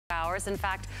hours. In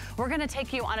fact, we're gonna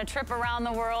take you on a trip around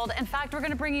the world. In fact, we're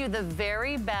gonna bring you the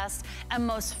very best and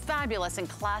most fabulous and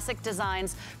classic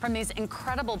designs from these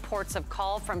incredible ports of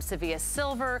call, from Sevilla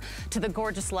silver to the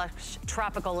gorgeous lush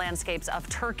tropical landscapes of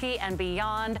Turkey and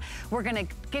beyond. We're gonna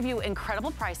give you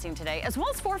incredible pricing today, as well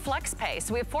as 4 flex pay.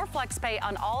 So we have 4 flex pay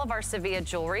on all of our Sevilla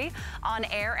jewelry on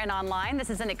air and online. This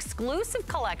is an exclusive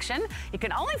collection you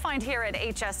can only find here at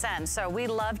HSN. So we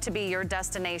love to be your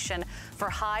destination for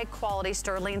high quality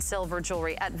sterling silver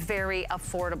jewelry at very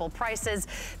affordable prices.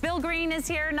 Bill Green is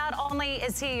here. Not only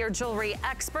is he your jewelry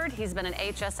expert, he's been an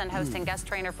HSN host and guest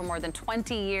trainer for more than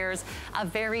 20 years, a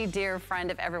very dear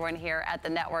friend of everyone here at the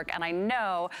network, and I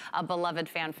know a beloved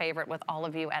fan favorite with all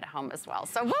of you at home as well.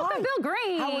 So welcome, Bill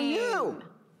Green. How are you?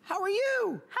 How are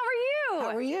you? How are you?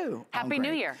 How are you? Happy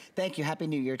New Year. Thank you. Happy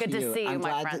New Year to you. Good to see you, my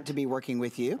friend. I'm glad to be working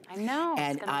with you. I know.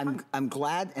 And I'm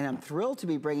glad and I'm thrilled to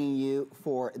be bringing you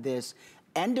for this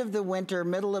end of the winter,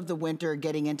 middle of the winter,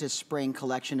 getting into spring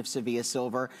collection of Sevilla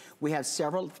silver. We have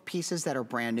several pieces that are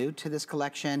brand new to this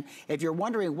collection. If you're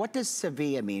wondering, what does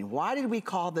Sevilla mean? Why did we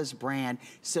call this brand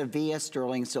Sevilla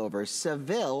sterling silver?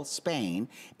 Seville, Spain,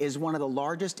 is one of the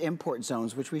largest import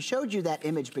zones, which we showed you that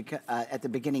image at the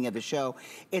beginning of the show.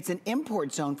 It's an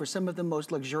import zone for some of the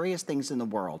most luxurious things in the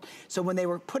world. So when they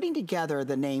were putting together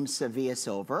the name Sevilla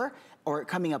silver, or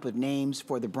coming up with names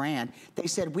for the brand, they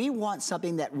said, we want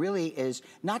something that really is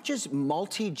not just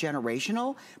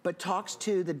multi-generational, but talks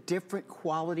to the different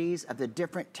qualities of the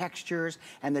different textures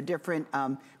and the different,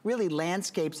 really,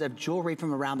 landscapes of jewelry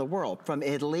from around the world. From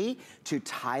Italy to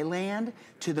Thailand,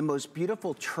 to the most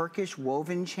beautiful Turkish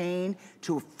woven chain,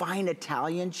 to a fine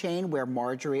Italian chain where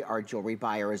Marjorie, our jewelry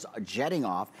buyer, is jetting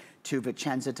off to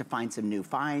Vicenza to find some new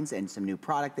finds and some new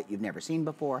product that you've never seen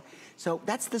before. So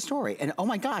that's the story. And oh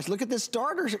my gosh, look at this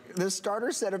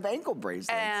starter set of ankle bracelets.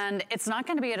 And it's not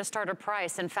going to be at a starter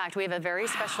price. In fact, we have a very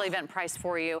special event price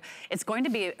for you. It's going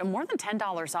to be more than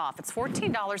 $10 off. It's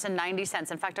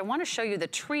 $14.90. In fact, I want to show you the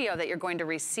trio that you're going to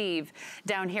receive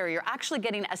down here. You're actually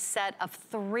getting a set of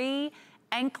 3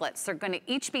 anklets. They're going to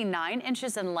each be 9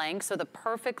 inches in length, so the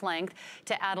perfect length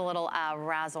to add a little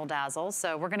razzle dazzle.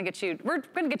 So we're going to get you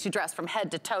dressed from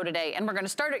head to toe today, and we're going to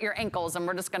start at your ankles, and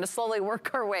we're just going to slowly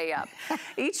work our way up.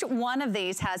 Each one of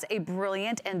these has a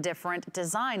brilliant and different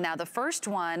design. Now, the first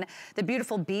one, the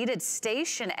beautiful beaded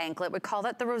station anklet, we call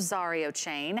that the Rosario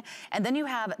chain, and then you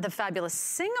have the fabulous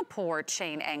Singapore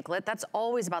chain anklet. That's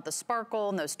always about the sparkle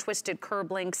and those twisted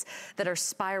curb links that are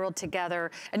spiraled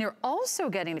together. And you're also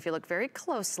getting, if you look very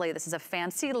closely, this is a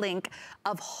fancy link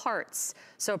of hearts.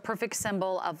 So a perfect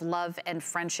symbol of love and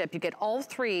friendship. You get all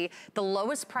 3. The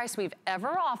lowest price we've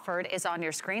ever offered is on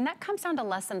your screen. That comes down to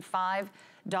less than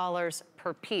 $5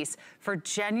 per piece for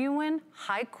genuine,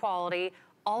 high quality,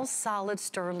 all solid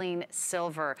sterling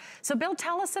silver. So Bill,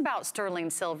 tell us about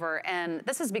sterling silver, and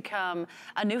this has become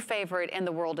a new favorite in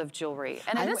the world of jewelry,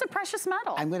 and it is a precious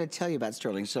metal. I'm going to tell you about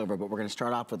sterling silver, but we're going to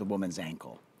start off with a woman's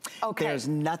ankle. Okay. There's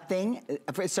nothing,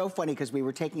 it's so funny because we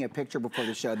were taking a picture before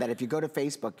the show that if you go to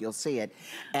Facebook, you'll see it.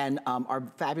 And our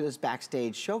fabulous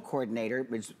backstage show coordinator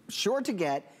was sure to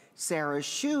get Sarah's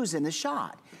shoes in the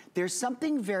shot. There's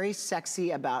something very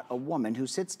sexy about a woman who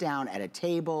sits down at a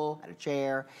table, at a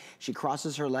chair, she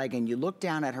crosses her leg, and you look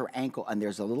down at her ankle and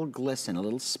there's a little glisten, a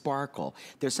little sparkle.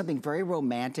 There's something very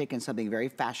romantic and something very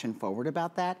fashion forward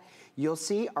about that. You'll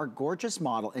see our gorgeous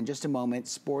model in just a moment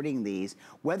sporting these.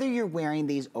 Whether you're wearing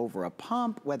these over a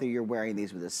pump, whether you're wearing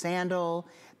these with a sandal,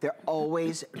 they're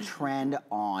always trend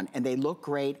on, and they look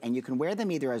great, and you can wear them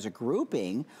either as a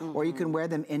grouping or you can wear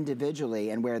them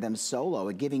individually and wear them solo,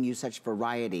 and giving you such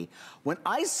variety. When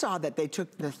I saw that they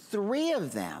took the 3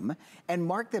 of them and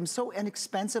marked them so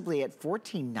inexpensively at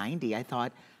 $14.90, I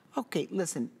thought, okay,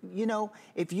 listen, you know,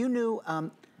 if you knew,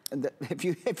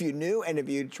 if you knew and if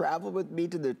you traveled with me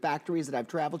to the factories that I've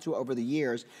traveled to over the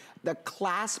years, the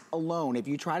clasp alone, if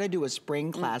you try to do a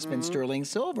spring clasp in sterling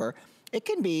silver, it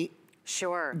can be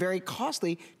very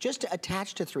costly just to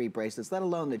attach to 3 bracelets, let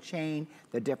alone the chain,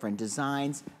 the different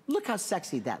designs. Look how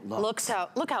sexy that looks.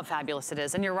 Look how fabulous it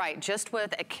is. And you're right, just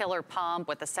with a killer pump,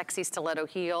 with a sexy stiletto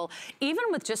heel, even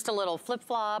with just a little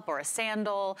flip-flop or a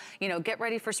sandal, you know, get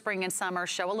ready for spring and summer,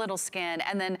 show a little skin,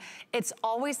 and then it's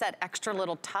always that extra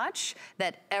little touch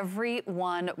that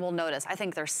everyone will notice. I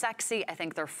think they're sexy, I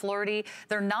think they're flirty,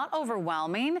 they're not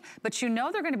overwhelming, but you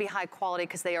know they're gonna be high quality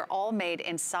because they are all made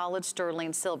in solid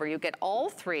sterling silver. You get get all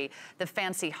three. The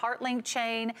fancy Heart Link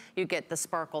chain, you get the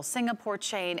Sparkle Singapore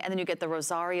chain, and then you get the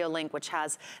Rosario Link, which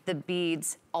has the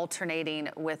beads alternating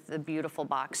with the beautiful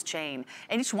box chain.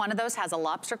 And each one of those has a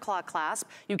lobster claw clasp.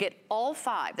 You get all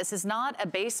 5. This is not a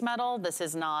base metal. This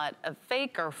is not a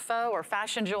fake or faux or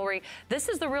fashion jewelry. This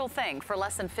is the real thing. For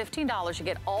less than $15, you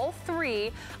get all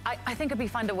 3. I think it'd be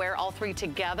fun to wear all 3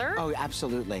 together. Oh,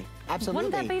 absolutely. Absolutely.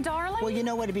 Wouldn't that be darling? Well, you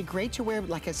know what? It'd be great to wear,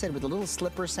 like I said, with a little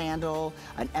slipper sandal,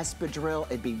 an espadrille.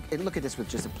 Look at this with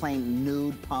just a plain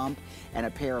nude pump and a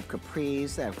pair of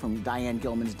capris from Diane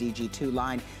Gilman's DG2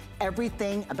 line.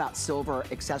 Everything about silver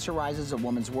accessorizes a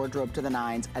woman's wardrobe to the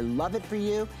nines. I love it for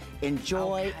you.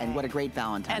 Enjoy, and what a great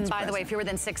Valentine's And by present. the way, if you're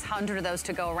within 600 of those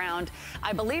to go around,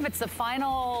 I believe it's the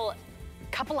final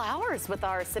couple hours with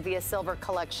our Sevilla Silver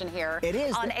collection here. It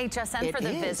is. On HSN for the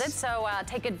is. visit. So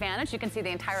take advantage. You can see the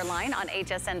entire line on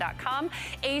hsn.com.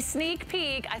 A sneak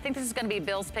peek. I think this is going to be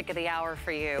Bill's pick of the hour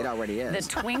for you. It already is.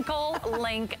 The Twinkle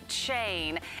Link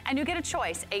chain. And you get a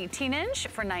choice. 18-inch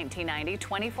for $19.90,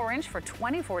 24-inch for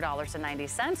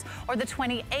 $24.90, or the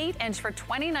 28-inch for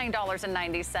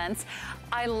 $29.90.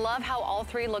 I love how all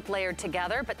 3 look layered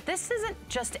together, but this isn't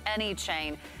just any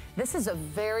chain. This is a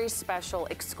very special,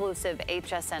 exclusive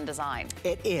HSN design.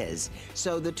 It is.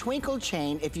 So the Twinkle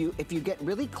chain, if you get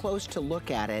really close to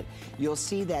look at it, you'll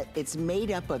see that it's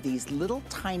made up of these little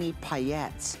tiny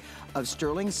paillettes of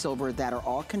sterling silver that are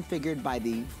all configured by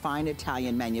the fine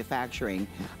Italian manufacturing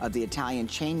of the Italian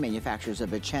chain manufacturers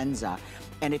of Vicenza.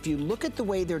 And if you look at the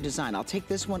way they're designed, I'll take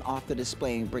this one off the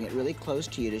display and bring it really close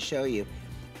to you to show you.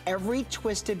 Every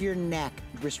twist of your neck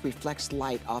just reflects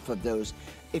light off of those,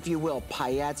 if you will,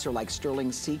 paillettes or like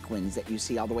sterling sequins that you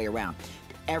see all the way around.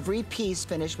 Every piece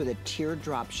finished with a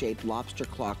teardrop-shaped lobster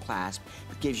claw clasp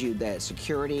gives you the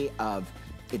security of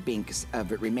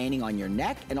it remaining on your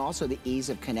neck, and also the ease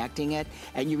of connecting it.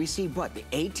 And you receive what? The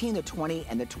 18, the 20,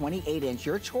 and the 28-inch.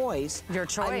 Your choice. Your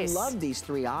choice. I love these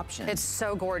 3 options. It's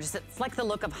so gorgeous. It's like the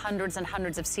look of hundreds and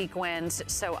hundreds of sequins.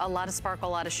 So a lot of sparkle, a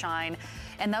lot of shine.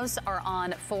 And those are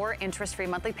on 4 interest-free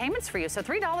monthly payments for you. So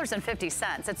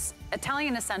 $3.50. It's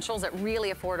Italian essentials at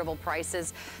really affordable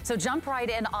prices. So jump right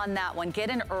in on that one. Get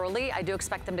in early. I do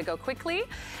expect them to go quickly.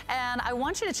 And I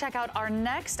want you to check out our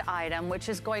next item, which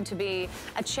is going to be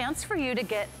a chance for you to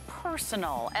get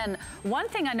personal. And one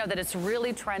thing I know that it's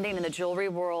really trending in the jewelry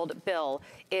world, Bill,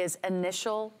 is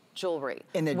initial jewelry.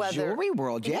 In the jewelry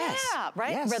world, yes. Yeah,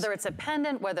 right? Yes. Whether it's a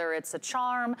pendant, whether it's a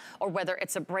charm, or whether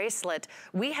it's a bracelet,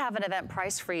 we have an event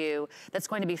price for you that's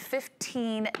going to be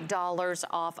 $15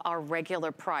 off our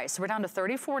regular price. So we're down to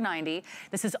 $34.90.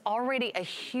 This is already a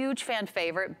huge fan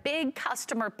favorite, big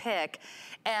customer pick.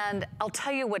 And I'll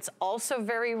tell you what's also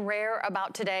very rare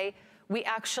about today. We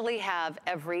actually have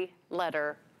every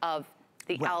letter of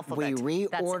the alphabet. We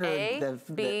reordered That's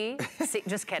A, B, C.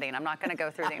 Just kidding. I'm not going to go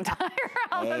through the entire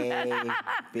alphabet. A,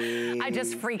 B. I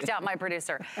just freaked out my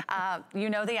producer.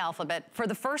 You know the alphabet. For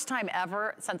the first time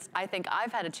ever, since I think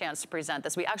I've had a chance to present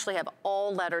this, we actually have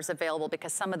all letters available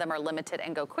because some of them are limited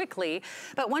and go quickly.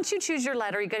 But once you choose your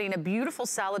letter, you're getting a beautiful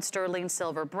solid sterling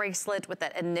silver bracelet with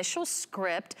that initial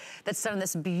script that's done in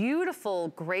this beautiful,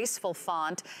 graceful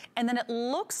font. And then it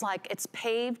looks like it's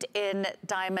paved in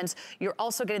diamonds. You're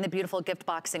also getting the beautiful gift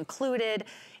box included.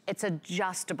 It's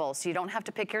adjustable, so you don't have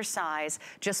to pick your size.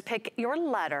 Just pick your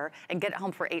letter and get it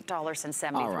home for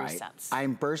 $8.73. All right.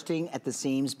 I'm bursting at the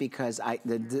seams because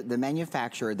the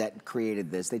manufacturer that created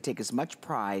this, they take as much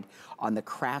pride on the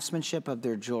craftsmanship of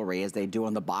their jewelry as they do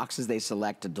on the boxes they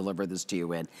select to deliver this to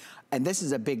you in. And this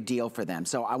is a big deal for them.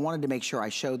 So I wanted to make sure I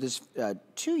show this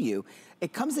to you.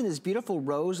 It comes in this beautiful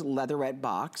rose leatherette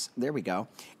box. There we go.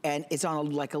 And it's on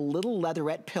like a little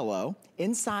leatherette pillow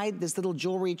inside this little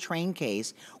jewelry train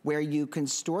case where you can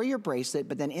store your bracelet,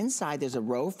 but then inside there's a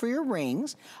row for your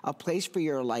rings, a place for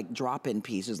your like drop-in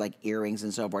pieces like earrings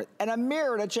and so forth, and a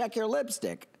mirror to check your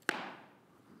lipstick.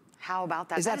 How about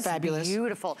that? Is that fabulous?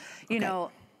 Beautiful. You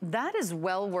know, that is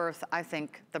well worth, I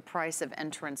think, the price of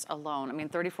entrance alone. I mean,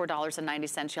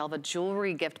 $34.90. You'll have a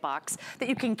jewelry gift box that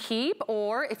you can keep,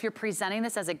 or if you're presenting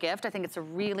this as a gift, I think it's a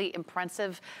really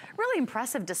impressive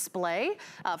display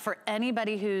for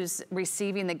anybody who's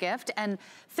receiving the gift. And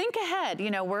think ahead,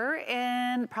 you know, we're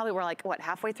like, what,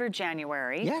 halfway through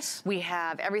January. Yes. We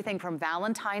have everything from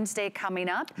Valentine's Day coming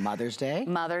up. Mother's Day.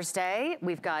 Mother's Day.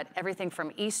 We've got everything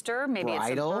from Easter, maybe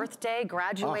Bridal. it's a birthday,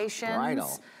 graduations. Oh,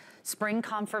 bridal. spring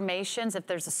confirmations. If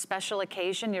there's a special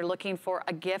occasion, you're looking for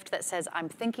a gift that says, I'm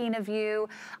thinking of you,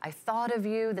 I thought of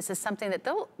you. This is something that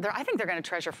I think they're gonna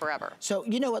treasure forever. So,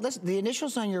 you know what, the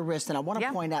initials on your wrist, and I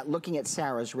wanna point out, looking at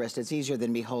Sarah's wrist, it's easier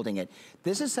than me holding it.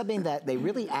 This is something that they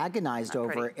really agonized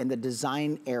over in the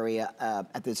design area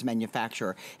at this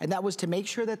manufacturer, and that was to make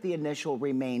sure that the initial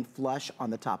remained flush on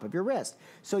the top of your wrist.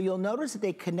 So you'll notice that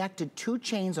they connected 2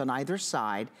 chains on either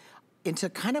side into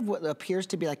kind of what appears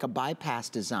to be like a bypass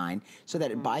design, so that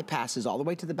it bypasses all the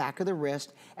way to the back of the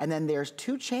wrist, and then there's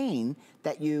 2 chain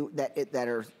that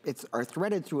are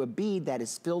threaded through a bead that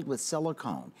is filled with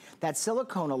silicone. That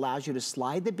silicone allows you to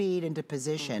slide the bead into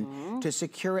position to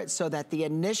secure it so that the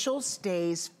initial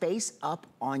stays face up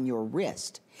on your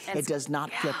wrist. And it does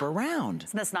not flip around.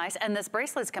 Isn't this nice? And this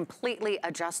bracelet is completely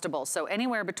adjustable. So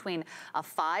anywhere between a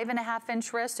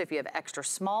 5.5-inch wrist, if you have extra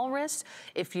small wrist,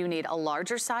 if you need a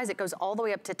larger size, it goes all the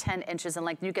way up to 10 inches in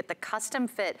length. You get the custom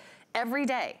fit every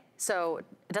day. So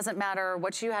it doesn't matter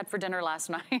what you had for dinner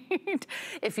last night.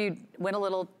 If you went a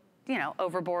little, you know,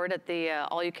 overboard at the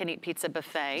all-you-can-eat pizza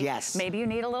buffet. Yes. Maybe you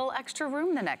need a little extra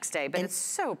room the next day, but it's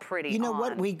so pretty. You know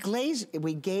what? We glazed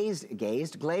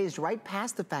right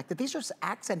past the fact that these are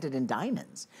accented in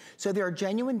diamonds. So there are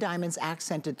genuine diamonds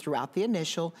accented throughout the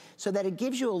initial, so that it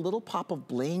gives you a little pop of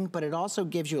bling, but it also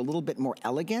gives you a little bit more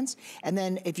elegance. And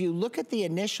then if you look at the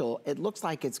initial, it looks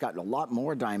like it's got a lot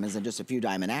more diamonds than just a few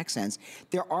diamond accents.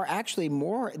 There are actually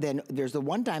more than, there's the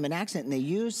 1 diamond accent, and they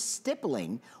use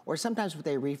stippling, or sometimes what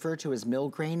they refer to as mill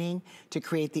graining, to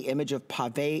create the image of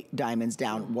pave diamonds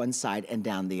down one side and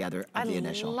down the other of the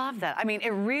initial. I love that. I mean,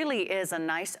 it really is a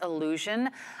nice illusion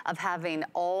of having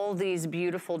all these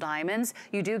beautiful diamonds.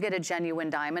 You do get a genuine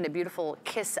diamond, a beautiful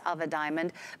kiss of a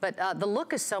diamond, but the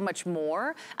look is so much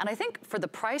more. And I think for the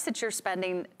price that you're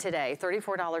spending today,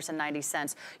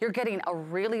 $34.90, you're getting a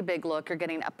really big look. You're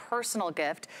getting a personal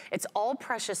gift. It's all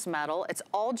precious metal. It's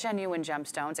all genuine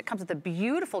gemstones. It comes with a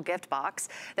beautiful gift box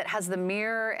that has the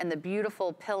mirror and the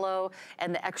beautiful pillow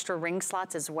and the extra ring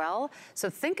slots as well. So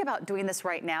think about doing this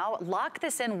right now. Lock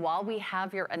this in while we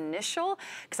have your initial,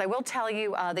 because I will tell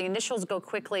you the initials go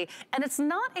quickly, and it's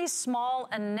not a small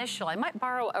initial. I might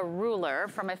borrow a ruler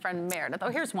from my friend Meredith. Oh,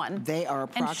 here's one. They are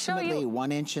approximately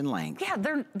 1 inch in length. Yeah,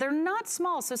 they're not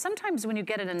small. So sometimes when you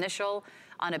get an initial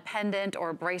on a pendant or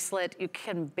a bracelet, you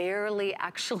can barely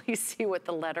actually see what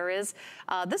the letter is.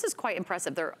 This is quite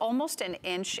impressive. They're almost an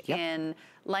inch in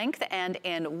length and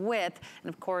in width.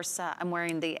 And of course, I'm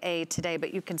wearing the A today,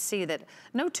 but you can see that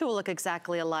no two will look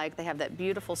exactly alike. They have that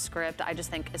beautiful script, I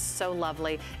just think is so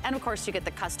lovely. And of course, you get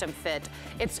the custom fit.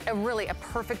 It's really a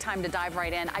perfect time to dive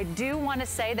right in. I do want to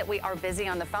say that we are busy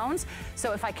on the phones.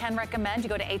 So if I can recommend, you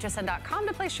go to hsn.com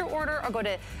to place your order, or go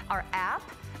to our app.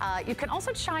 You can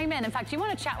also chime in. In fact, you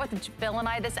want to chat with Bill and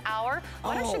I this hour?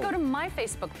 Why don't you go to my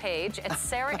Facebook page? It's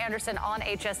Sarah Anderson on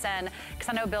HSN, because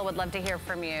I know Bill would love to hear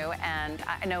from you. And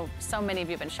I know so many of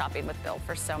you have been shopping with Bill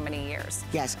for so many years.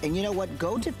 Yes, and you know what?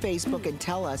 Go to Facebook and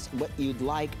tell us what you'd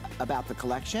like about the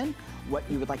collection, what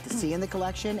you would like to see in the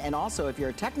collection. And also, if you're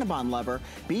a Technobond lover,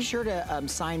 be sure to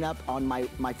sign up on my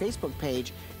Facebook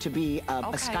page to be a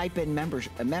Skype-in member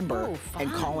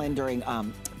and call in during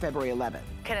February 11th.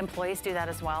 Can employees do that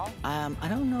as well? I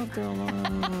don't know if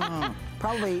they're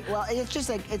probably. Well, it's just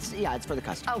like it's for the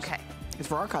customers. Okay. It's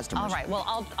for our customers. All right, well,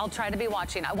 I'll try to be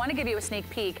watching. I want to give you a sneak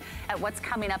peek at what's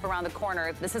coming up around the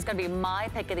corner. This is going to be my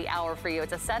pick of the hour for you.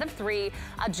 It's a set of 3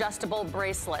 adjustable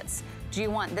bracelets. Do you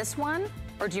want this one?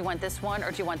 Or do you want this one, or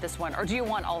do you want this one, or do you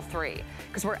want all 3?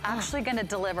 Because we're actually gonna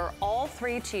deliver all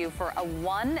 3 to you for a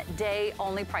 1-day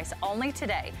only price, only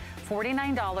today,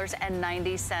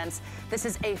 $49.90. This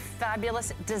is a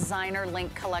fabulous designer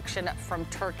link collection from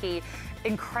Turkey.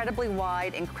 Incredibly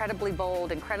wide, incredibly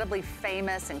bold, incredibly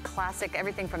famous and classic,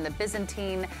 everything from the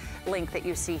Byzantine link that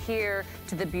you see here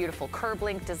to the beautiful curb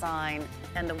link design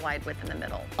and the wide width in the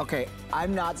middle. Okay,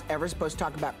 I'm not ever supposed to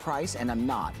talk about price, and I'm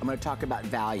not. I'm gonna talk about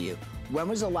value. When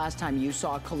was the last time you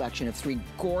saw a collection of 3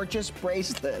 gorgeous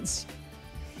bracelets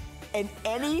in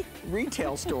any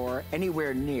retail store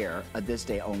anywhere near a this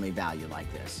day only value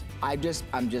like this? I'm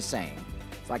just saying.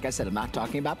 Like I said, I'm not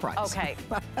talking about price. Okay,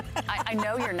 I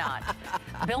know you're not.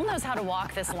 Bill knows how to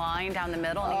walk this line down the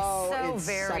middle, and he's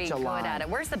so very good at it.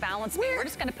 Where's the balance beam? We're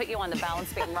just gonna put you on the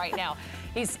balance beam right now.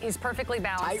 He's perfectly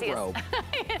balanced. Tightrope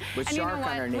with and shark you know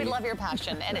what? underneath. We love your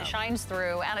passion, and it shines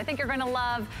through. And I think you're going to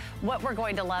love what we're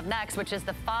going to love next, which is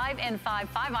the 5 in 5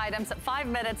 items, 5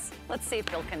 minutes. Let's see if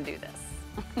Bill can do this.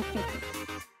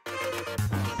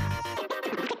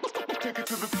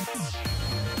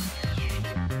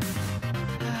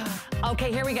 Okay,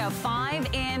 here we go.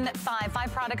 5 in 5.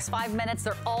 5 products, 5 minutes.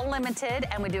 They're all limited,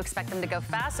 and we do expect them to go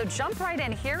fast. So jump right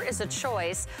in. Here is a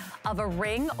choice of a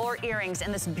ring or earrings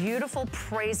in this beautiful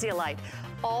Prasiolite.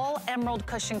 All emerald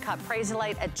cushion cut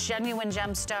Prasiolite, a genuine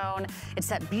gemstone. It's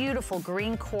that beautiful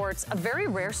green quartz, a very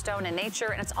rare stone in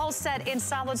nature, and it's all set in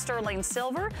solid sterling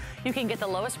silver. You can get the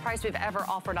lowest price we've ever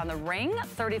offered on the ring,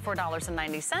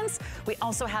 $34.90. We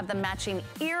also have the matching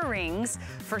earrings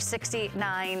for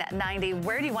 $69.90.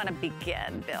 Where do you want to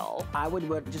begin, Bill? I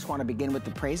would just want to begin with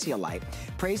the Prasiolite.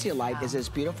 Prasiolite is this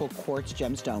beautiful quartz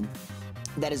gemstone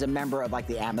that is a member of like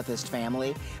the amethyst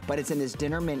family, but it's in this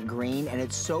dinner mint green, and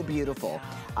it's so beautiful.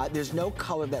 There's no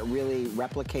color that really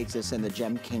replicates this in the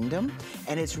gem kingdom,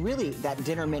 and it's really that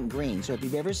dinner mint green. So if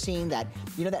you've ever seen that,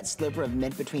 you know that sliver of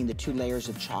mint between the 2 layers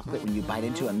of chocolate when you bite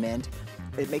into a mint?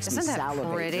 It makes me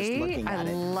salivate just looking at it.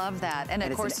 I love that. And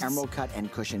of course, it's an emerald cut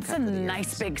and cushion cut. It's a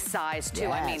nice big size too.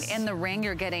 Yes. I mean, in the ring,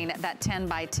 you're getting that 10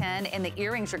 by 10. In the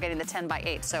earrings, you're getting the 10 by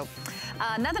 8. So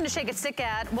nothing to shake a stick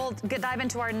at. We'll dive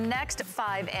into our next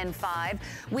 5 in 5.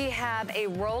 We have a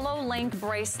Rolo Link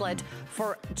bracelet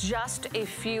for just a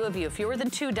few of you. Fewer than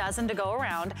 2 dozen to go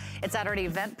around. It's at our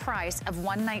event price of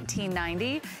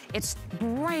 $119.90. It's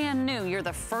brand new. You're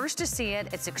the first to see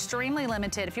it. It's extremely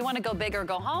limited. If you want to go big or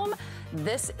go home,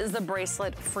 this is the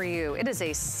bracelet for you. It is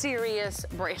a serious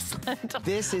bracelet.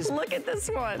 This is, look at this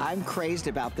one. I'm crazy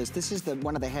about this. This is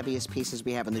one of the heaviest pieces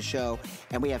we have in the show,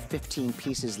 and we have 15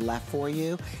 pieces left for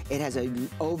you. It has an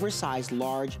oversized,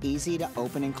 large, easy to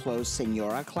open and close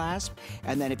Senora clasp.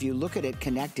 And then if you look at it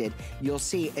connected, you'll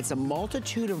see it's a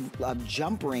multitude of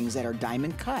jump rings that are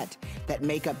diamond cut that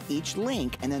make up each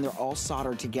link, and then they're all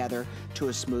soldered together to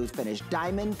a smooth finish.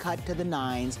 Diamond cut to the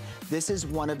 9s. This is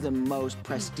one of the most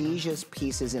prestigious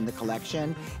pieces in the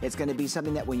collection. It's going to be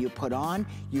something that when you put on,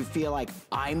 you feel like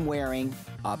I'm wearing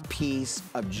a piece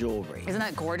of jewelry. Isn't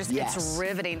that gorgeous? Yes. It's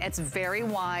riveting. It's very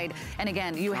wide. And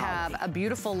again, you have a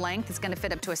beautiful length. It's going to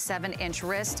fit up to a 7-inch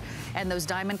wrist. And those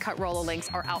diamond cut Rolo links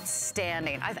are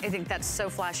outstanding. I think that's so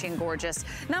flashy and gorgeous.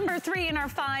 Number 3 in our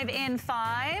 5 in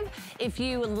 5. If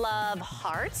you love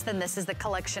hearts, then this is the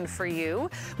collection for you.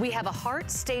 We have a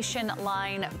heart station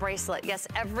line bracelet. Yes,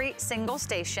 every single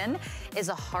station is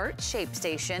a heart-shaped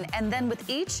station, and then with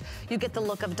each, you get the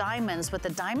look of diamonds with the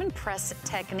diamond press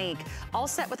technique. All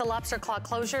set with a lobster claw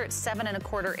closure. It's 7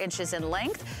 1/4 inches in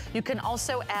length. You can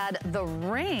also add the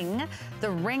ring. The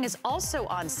ring is also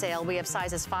on sale. We have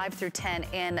sizes 5 through 10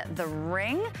 in the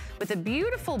ring with a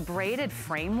beautiful braided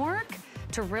framework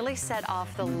to really set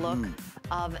off the look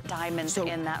of diamonds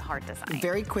in that heart design.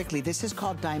 Very quickly, this is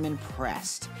called diamond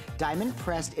pressed. Diamond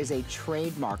pressed is a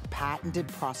trademark patented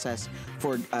process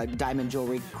for diamond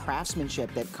jewelry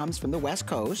craftsmanship that comes from the West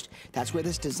Coast. That's where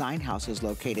this design house is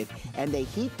located. And they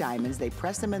heat diamonds, they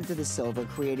press them into the silver,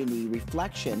 creating the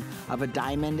reflection of a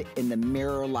diamond in the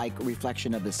mirror-like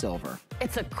reflection of the silver.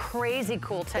 It's a crazy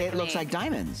cool technique. It looks like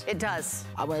diamonds. It does.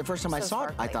 The first time I saw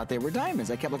it, I thought they were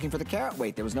diamonds. I kept looking for the carat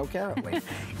weight. There was no carat weight.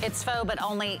 It's faux, but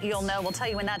only you'll know. We'll tell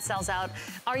you when that sells out.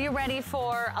 Are you ready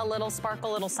for a little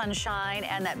sparkle, little sunshine,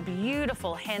 and that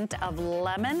beautiful hint of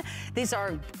lemon? These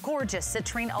are gorgeous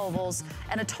citrine ovals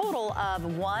and a total of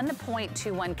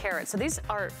 1.21 carats. So these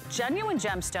are genuine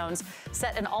gemstones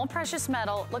set in all precious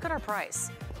metal. Look at our price.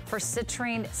 For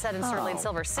citrine set in sterling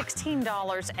silver,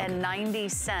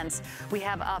 $16.90. We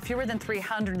have fewer than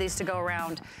 300 of these to go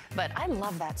around, but I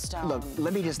love that stone. Look,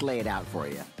 let me just lay it out for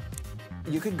you.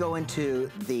 You could go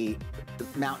into the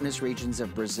mountainous regions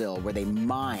of Brazil where they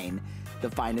mine the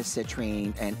finest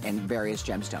citrine and various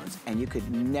gemstones, and you could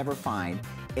never find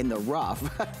in the rough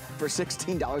for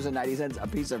 $16.90 a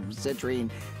piece of citrine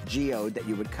geode that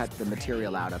you would cut the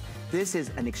material out of. This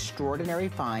is an extraordinary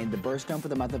find, the birthstone for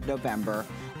the month of November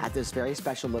at this very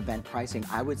special event pricing.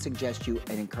 I would suggest you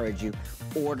and encourage you,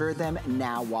 order them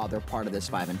now while they're part of this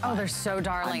 5 in 5. Oh, they're so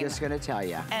darling. I'm just gonna tell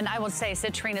you. And I will say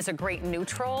citrine is a great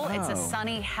neutral. It's a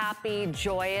sunny, happy,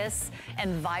 joyous,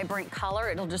 and vibrant color.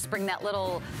 It'll just bring that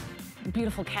little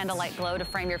beautiful candlelight glow to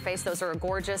frame your face. Those are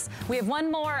gorgeous. We have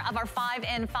one more of our 5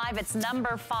 in 5. It's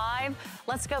number 5.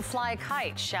 Let's go fly a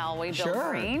kite, shall we,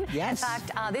 Bill Green? Yes. In fact,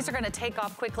 these are going to take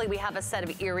off quickly. We have a set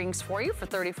of earrings for you for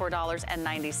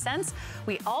 $34.90.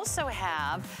 We also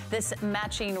have this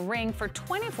matching ring for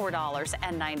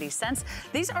 $24.90.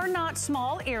 These are not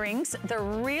small earrings. They're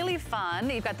really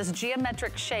fun. You've got this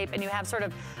geometric shape, and you have sort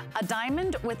of a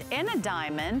diamond within a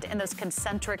diamond in those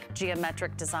concentric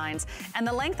geometric designs. And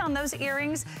the length on those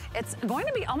earrings, it's going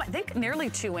to be, I think, nearly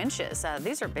 2 inches.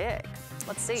 These are big.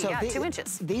 Let's see, so 2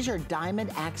 inches. These are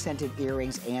diamond accented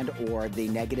earrings and or the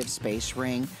negative space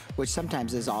ring, which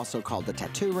sometimes is also called the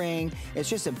tattoo ring. It's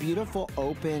just a beautiful,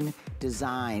 open,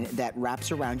 design that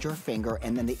wraps around your finger,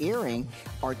 and then the earring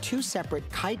are two separate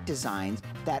kite designs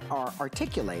that are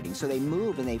articulating. So they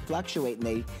move and they fluctuate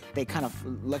and they kind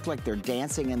of look like they're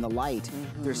dancing in the light.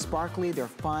 They're sparkly, they're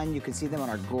fun. You can see them on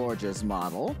our gorgeous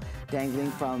model,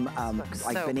 dangling from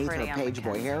like so beneath her page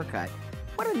boy haircut.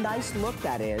 What a nice look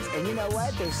that is. And you know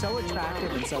what? They're so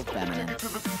attractive and so feminine.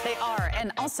 They are.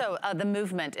 And also the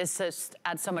movement is just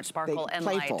adds so much sparkle and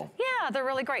light. Yeah, they're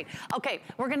really great. Okay,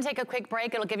 we're gonna take a quick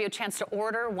break. It'll give you a chance to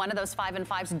order one of those 5 and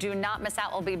 5s. Do not miss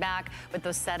out. We'll be back with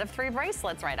those set of 3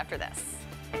 bracelets right after this.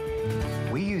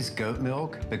 We use goat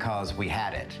milk because we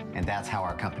had it, and that's how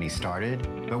our company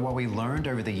started. But what we learned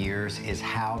over the years is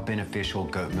how beneficial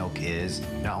goat milk is,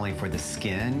 not only for the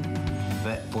skin,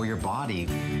 but for your body.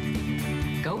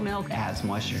 Goat milk adds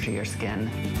moisture to your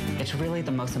skin. It's really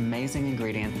the most amazing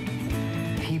ingredient.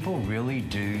 People really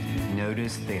do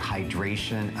notice the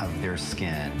hydration of their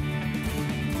skin.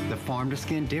 The farm to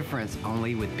skin difference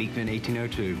only with Beekman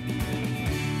 1802.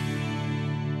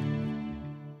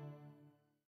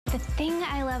 The thing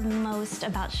I love most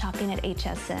about shopping at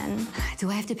HSN. Do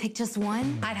I have to pick just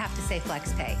one? I'd have to say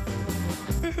FlexPay.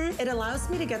 It allows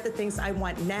me to get the things I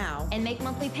want now and make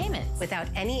monthly payments without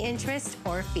any interest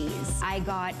or fees. I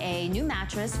got a new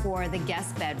mattress for the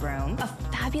guest bedroom, A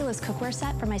fabulous cookware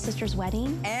set for my sister's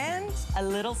wedding. and a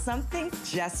little something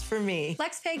just for me.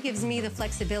 FlexPay gives me the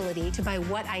flexibility to buy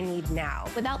what I need now.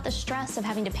 Without the stress of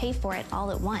having to pay for it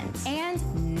all at once.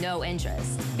 and no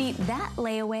interest. Beat that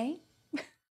layaway.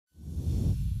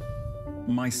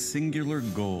 My singular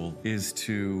goal is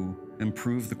to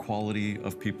improve the quality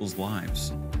of people's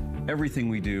lives. Everything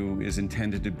we do is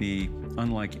intended to be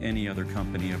unlike any other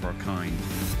company of our kind.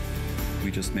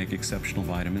 We just make exceptional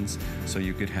vitamins so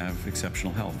you could have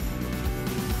exceptional health.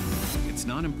 It's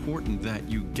not important that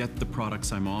you get the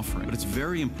products I'm offering, but it's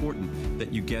very important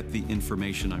that you get the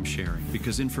information I'm sharing,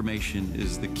 because information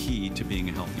is the key to being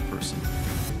a healthy person.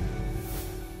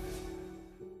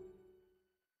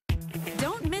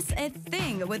 Don't miss a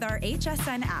thing with our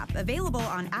HSN app, available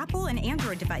on Apple and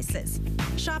Android devices.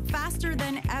 Shop faster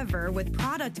than ever with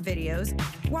product videos.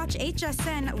 Watch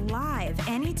HSN live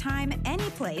anytime,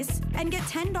 anyplace, and get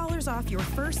 $10 off your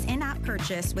first in-app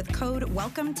purchase with code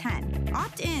WELCOME10.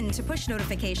 Opt in to push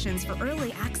notifications for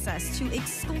early access to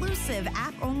exclusive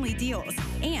app-only deals.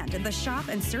 And the shop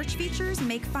and search features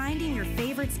make finding your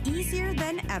favorites easier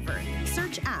than ever.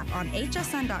 Search app on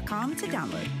hsn.com to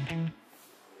download.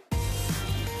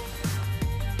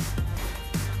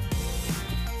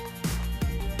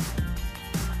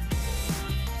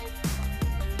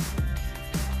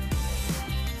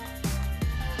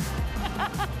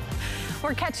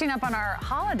 We're catching up on our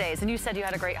holidays, and you said you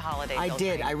had a great holiday. I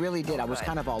did, I really did. Oh, I was good.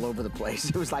 kind of all over the place.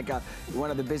 It was like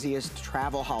one of the busiest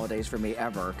travel holidays for me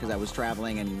ever, because I was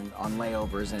traveling and on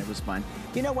layovers, and it was fun.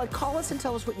 You know what? Call us and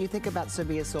tell us what you think about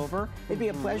Sevilla Silver. It'd be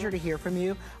a pleasure to hear from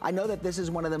you. I know that this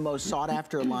is one of the most sought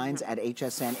after lines at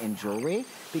HSN in jewelry,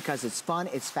 because it's fun,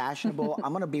 it's fashionable.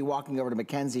 I'm gonna be walking over to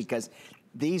Mackenzie, because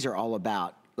these are all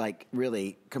about like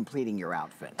really completing your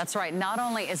outfit. That's right. Not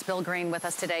only is Bill Green with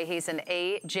us today, he's an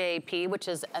AJP, which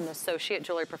is an associate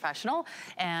jewelry professional,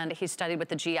 and he studied with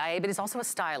the GIA, but he's also a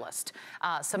stylist.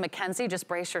 So Mackenzie, just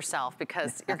brace yourself,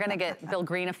 because you're gonna get Bill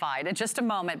Greenified in just a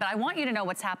moment. But I want you to know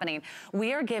what's happening.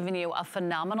 We are giving you a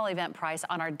phenomenal event price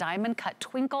on our diamond cut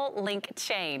twinkle link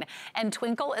chain. And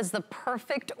twinkle is the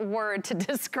perfect word to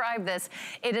describe this.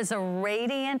 It is a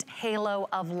radiant halo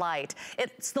of light.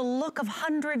 It's the look of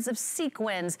hundreds of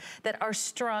sequins that are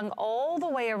strung all the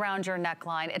way around your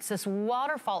neckline. It's this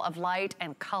waterfall of light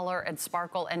and color and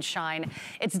sparkle and shine.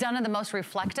 It's done in the most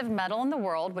reflective metal in the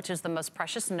world, which is the most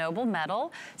precious noble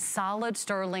metal, solid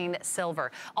sterling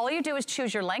silver. All you do is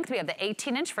choose your length. We have the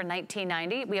 18-inch for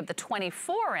 $19.90. We have the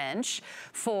 24-inch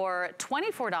for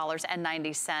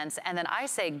 $24.90. And then I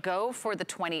say go for the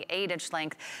 28-inch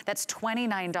length. That's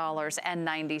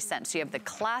 $29.90. So you have the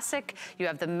classic, you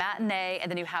have the matinee, and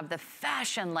then you have the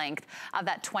fashion length of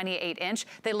that 28-inch.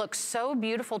 They look so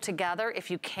beautiful together. If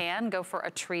you can, go for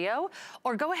a trio,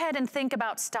 or go ahead and think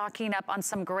about stocking up on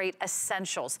some great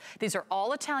essentials. These are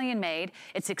all Italian made.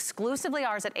 It's exclusively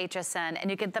ours at HSN, and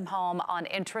you get them home on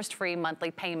interest-free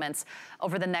monthly payments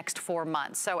over the next 4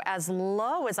 months. So as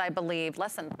low as I believe,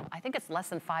 I think it's less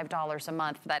than $5 a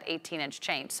month for that 18-inch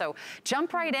chain. So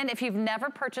jump right in. If you've never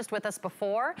purchased with us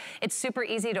before, it's super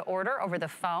easy to order over the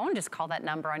phone. Just call that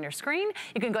number on your screen.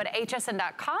 You can go to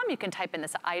hsn.com. You can type in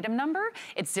this item number.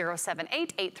 It's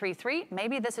 078833.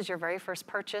 Maybe this is your very first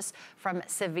purchase from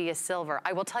Sevilla Silver.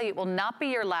 I will tell you, it will not be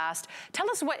your last. Tell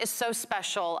us what is so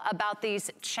special about these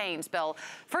chains, Bill.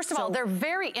 First of all, they're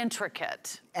very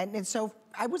intricate. And so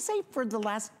I would say for the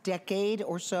last decade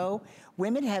or so,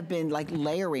 women have been like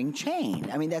layering chain.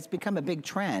 I mean, that's become a big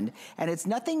trend, and it's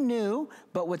nothing new,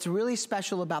 but what's really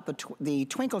special about the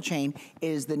twinkle chain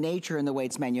is the nature and the way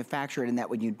it's manufactured, and that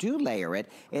when you do layer it,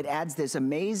 it adds this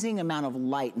amazing amount of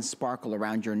light and sparkle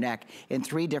around your neck in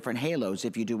 3 different halos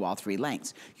if you do all 3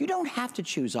 lengths. You don't have to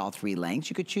choose all 3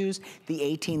 lengths. You could choose the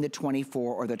 18, the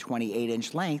 24, or the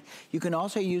 28-inch length. You can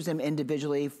also use them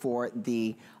individually for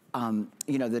the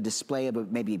you know, the display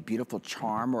of maybe a beautiful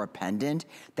charm or a pendant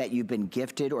that you've been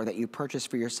gifted or that you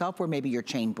purchased for yourself, or maybe your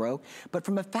chain broke. But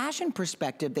from a fashion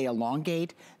perspective, they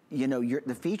elongate, you know,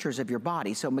 the features of your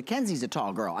body. So Mackenzie's a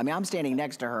tall girl. I mean, I'm standing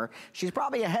next to her. She's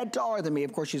probably a head taller than me.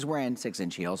 Of course, she's wearing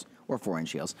 6-inch heels or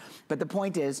 4-inch heels. But the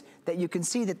point is that you can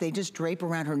see that they just drape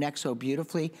around her neck so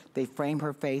beautifully. They frame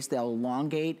her face. They'll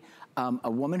elongate.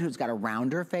 A woman who's got a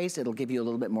rounder face, it'll give you a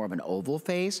little bit more of an oval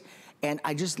face. And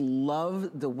I just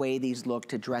love the way these look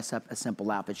to dress up a simple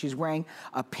outfit. She's wearing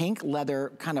a pink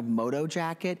leather kind of moto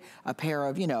jacket, a pair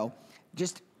of, you know,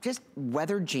 just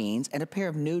weathered jeans, and a pair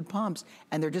of nude pumps,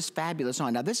 and they're just fabulous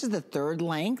on. Now, this is the 3rd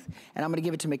length, and I'm gonna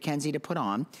give it to Mackenzie to put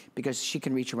on because she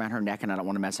can reach around her neck, and I don't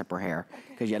wanna mess up her hair,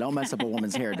 because you don't mess up a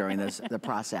woman's hair during the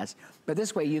process. But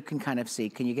this way you can kind of see.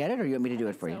 Can you get it, or you want me to do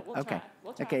it for you? We'll try.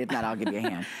 Okay, if not, I'll give you a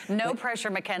hand. No pressure,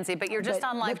 Mackenzie, but you're just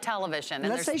on live television,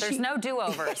 and there's no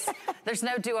do-overs. There's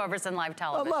no do-overs in live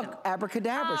television. Oh, look,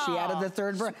 abracadabra, she added the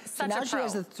 3rd verse. So now she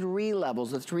has the 3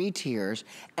 levels, the 3 tiers.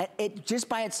 And it just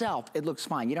by itself, it looks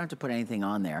fine. You don't have to put anything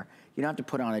on there. You don't have to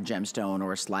put on a gemstone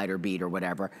or a slider bead or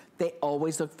whatever. They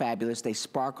always look fabulous. They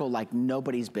sparkle like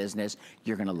nobody's business.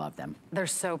 You're gonna love them. They're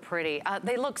so pretty.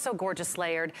 They look so gorgeous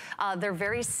layered. They're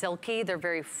very silky, they're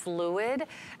very fluid,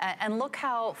 and look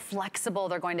how flexible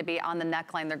they're going to be on the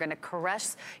neckline. They're gonna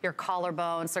caress your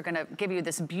collarbones. They're gonna give you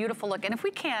this beautiful look. And if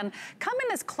we can, come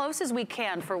in as close as we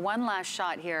can for one last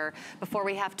shot here before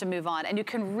we have to move on. And you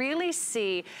can really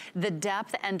see the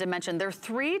depth and dimension. They're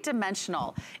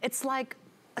 3-dimensional.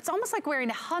 It's almost like wearing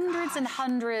hundreds and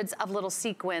hundreds of little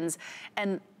sequins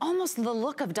and almost the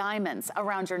look of diamonds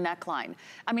around your neckline.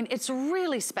 I mean, it's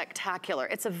really spectacular.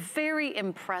 It's a very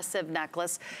impressive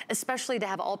necklace, especially to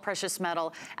have all precious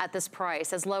metal at this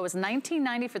price. As low as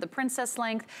 $19.90 for the princess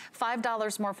length,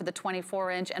 $5 more for the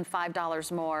 24-inch, and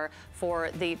 $5 more for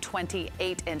the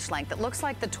 28-inch length. It looks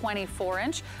like the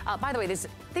 24-inch. By the way,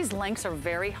 these lengths are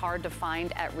very hard to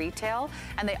find at retail,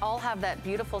 and they all have that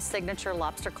beautiful signature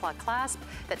lobster claw clasp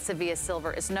that Sevilla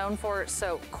Silver is known for.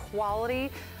 So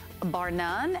quality, bar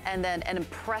none, and then an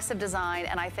impressive design,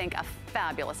 and I think a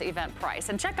fabulous event price.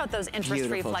 And check out those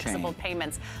interest-free flexible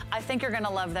payments. I think you're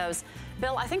gonna love those.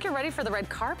 Bill, I think you're ready for the red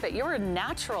carpet. You're a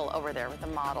natural over there with the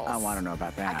models. I want to know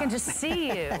about that. I can just see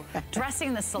you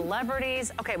dressing the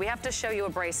celebrities. Okay, we have to show you a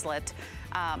bracelet.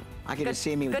 I can just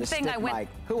see me with the stick mic.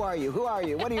 Who are you? Who are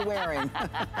you? What are you wearing?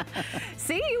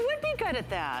 See, you would be good at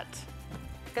that.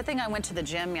 Good thing I went to the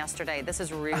gym yesterday. This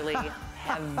is really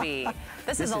heavy.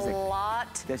 This is a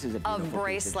lot of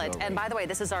bracelet. And by the way,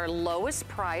 this is our lowest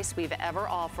price we've ever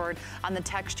offered on the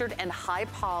textured and high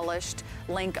polished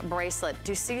link bracelet.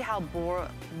 Do you see how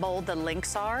bold the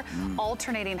links are?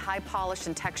 Alternating high polished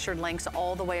and textured links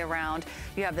all the way around.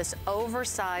 You have this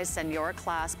oversized Senora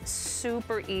clasp,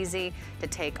 super easy to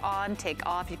take on, take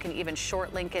off. You can even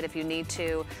short link it if you need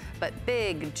to. But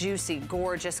big, juicy,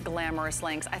 gorgeous, glamorous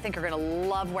links. I think you're gonna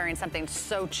love wearing something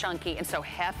so chunky and so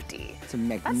hefty. It's a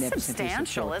magnificent That's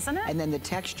substantial, isn't it? And then the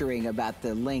texturing about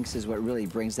the links is what really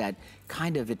brings that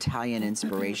kind of Italian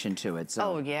inspiration to it.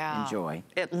 So enjoy.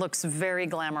 It looks very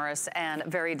glamorous and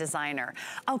very designer.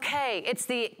 Okay, it's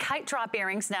the kite drop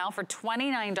earrings now for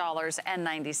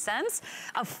 $29.90.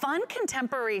 A fun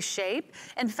contemporary shape.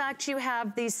 In fact, you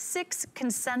have these 6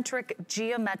 concentric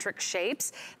geometric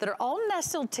shapes that are all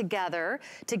nestled together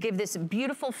to give this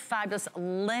beautiful, fabulous,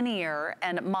 linear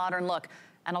and modern look.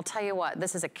 And I'll tell you what,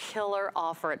 this is a killer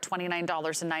offer at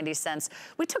 $29.90.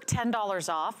 We took $10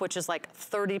 off, which is like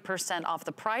 30% off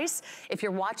the price. If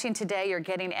you're watching today, you're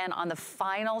getting in on the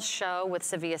final show with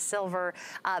Sevilla Silver.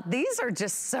 These are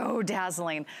just so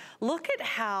dazzling. Look at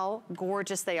how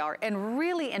gorgeous they are and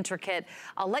really intricate.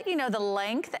 I'll let you know the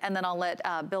length, and then I'll let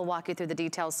Bill walk you through the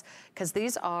details, because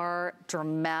these are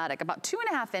dramatic, about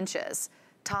 2.5 inches.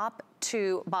 Top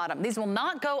to bottom. These will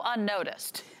not go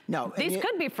unnoticed. No. These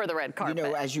could be for the red carpet. You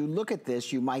know, as you look at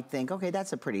this, you might think, okay,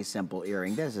 that's a pretty simple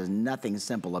earring. There's nothing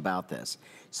simple about this.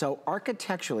 So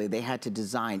architecturally, they had to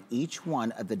design each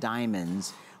one of the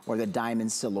diamonds or the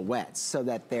diamond silhouettes so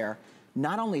that they're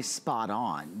not only spot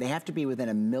on, they have to be within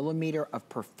a millimeter of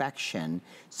perfection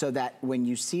so that when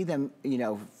you see them, you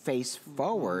know, face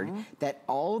forward, that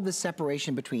all of the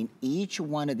separation between each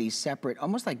one of these separate,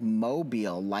 almost like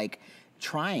mobile, like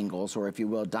triangles, or if you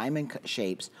will, diamond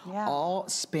shapes, all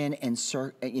spin and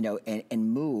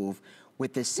and move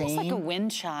with the same. It's like a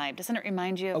wind chime. Doesn't it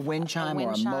remind you of a wind chime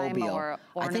or a mobile? Or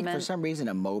I think for some reason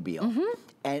a mobile.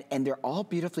 And they're all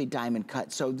beautifully diamond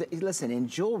cut. So listen, in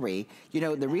jewelry,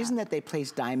 the reason that they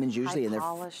place diamonds usually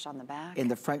polished on the back in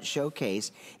the front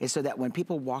showcase is so that when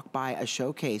people walk by a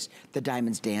showcase, the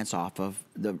diamonds dance off of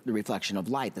the reflection of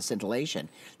light, the scintillation.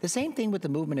 The same thing with the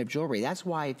movement of jewelry. That's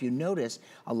why if you notice,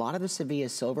 a lot of the Sevilla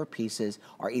silver pieces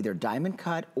are either diamond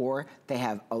cut or they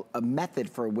have a method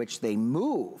for which they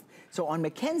move. So on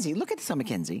Mackenzie, look at this on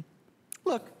Mackenzie.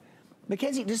 Look.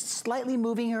 Mackenzie just slightly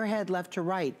moving her head left to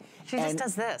right. She just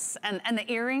does this. And the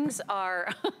earrings are,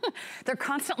 they're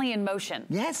constantly in motion.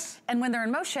 Yes. And when they're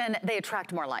in motion, they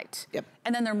attract more light. Yep.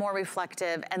 And then they're more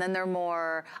reflective, and then they're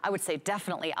more, I would say,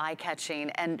 definitely eye-catching.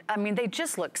 And I mean, they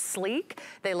just look sleek.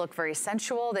 They look very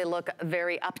sensual. They look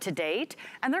very up-to-date,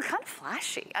 and they're kind of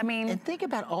flashy. I mean. And think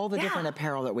about all the different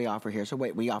apparel that we offer here. So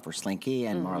wait, we offer Slinky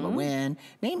and Marla Wynn.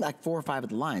 Name like 4 or 5 of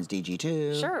the lines,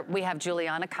 DG2. Sure, we have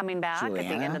Juliana coming back at the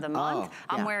end of the month.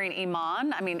 I'm wearing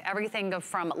Iman. I mean, everything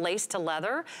from lace to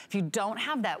leather. If you don't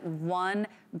have that one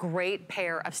great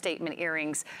pair of statement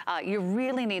earrings, you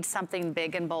really need something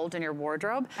big and bold in your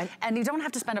wardrobe, and you don't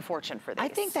have to spend a fortune for these. I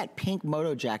think that pink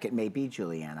moto jacket may be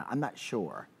Juliana. I'm not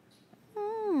sure.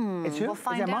 It's who? We'll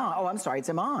find out. Oh, I'm sorry, it's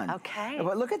Iman. Okay.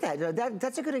 But look at that.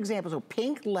 That's a good example. So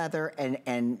pink, leather,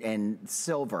 and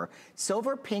silver.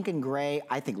 Silver, pink, and gray,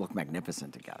 I think look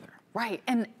magnificent together. Right,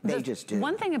 and they just do.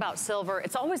 One thing about silver,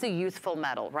 it's always a youthful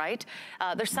metal, right?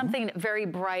 There's something very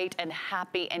bright and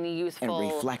happy and youthful.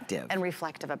 And reflective. And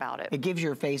reflective about it. It gives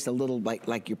your face a little,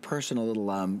 like your personal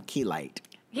little key light.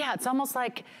 Yeah, it's almost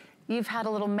like you've had a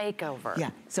little makeover.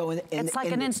 Yeah, so it's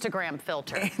like an Instagram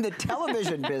filter. In the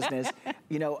television business,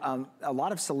 a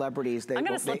lot of celebrities, I'm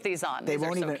gonna slip these on. They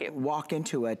won't even walk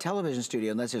into a television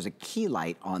studio unless there's a key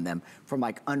light on them from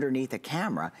like underneath a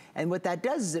camera. And what that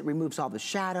does is it removes all the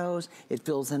shadows, it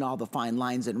fills in all the fine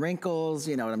lines and wrinkles,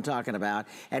 you know what I'm talking about.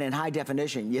 And in high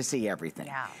definition, you see everything.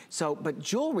 Yeah. So, but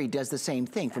jewelry does the same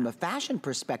thing. From a fashion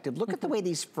perspective, look at the way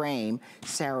these frame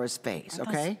Sarah's face,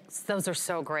 okay? Those are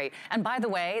so great. And by the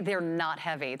way, they're not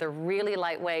heavy. They're really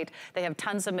lightweight. They have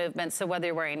tons of movement. So whether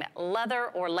you're wearing leather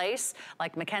or lace,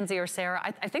 like Mackenzie or Sarah,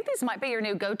 I think these might be your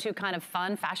new go-to kind of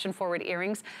fun, fashion-forward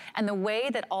earrings. And the way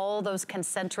that all those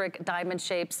concentric diamond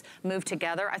shapes move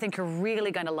together, I think you're really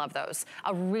going to love those.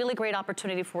 A really great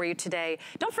opportunity for you today.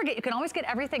 Don't forget, you can always get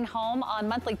everything home on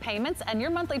monthly payments, and your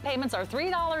monthly payments are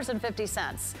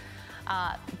 $3.50.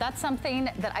 That's something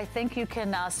that I think you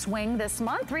can swing this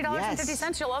month.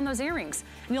 $3.50, you'll own those earrings.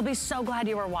 And you'll be so glad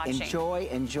you were watching. Enjoy,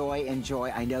 enjoy, enjoy.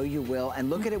 I know you will. And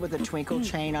look at it with the twinkle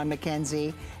chain on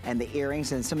Mackenzie and the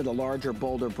earrings and some of the larger,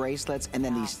 bolder bracelets. And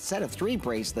then these set of 3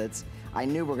 bracelets I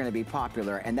knew were going to be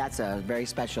popular. And that's a very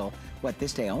special,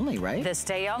 this day only, right? This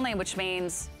day only, which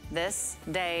means this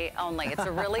day only. It's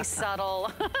a really subtle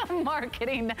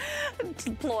marketing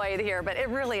ploy here, but it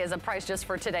really is a price just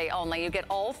for today only. You get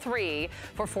all 3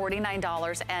 for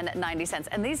 $49.90.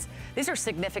 And these are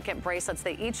significant bracelets.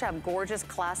 They each have gorgeous,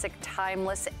 classic,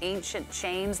 timeless, ancient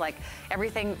chains, like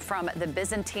everything from the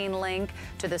Byzantine link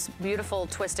to this beautiful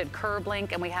twisted curb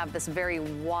link. And we have this very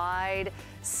wide,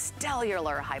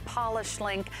 stellar high polish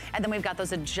link, and then we've got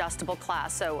those adjustable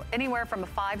clasps. So anywhere from a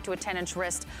 5 to a 10-inch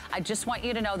wrist. I just want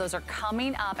you to know those are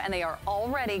coming up, and they are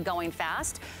already going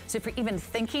fast. So if you're even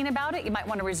thinking about it, you might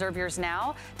want to reserve yours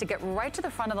now to get right to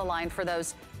the front of the line for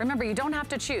those. Remember, you don't have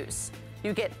to choose.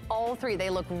 You get all 3.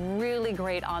 They look really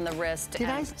great on the wrist.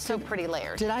 So pretty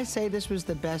layered. Did I say this was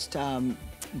the best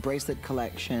bracelet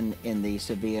collection in the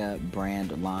Sevilla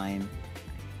brand line?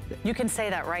 You can say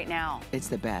that right now. It's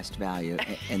the best value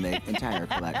in the entire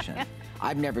collection.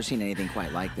 I've never seen anything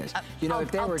quite like this. You know, if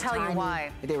they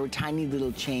were tiny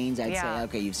little chains, I'd say,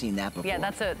 okay, you've seen that before.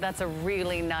 Yeah, that's a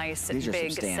really nice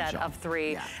big set of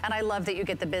 3. Yeah. And I love that you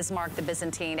get the Bismarck, the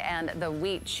Byzantine, and the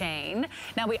wheat chain.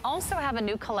 Now, we also have a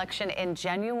new collection in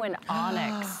genuine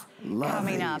onyx.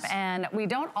 Coming up, and we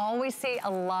don't always see a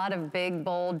lot of big,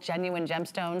 bold, genuine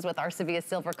gemstones with our Sevilla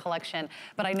Silver collection,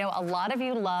 but I know a lot of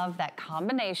you love that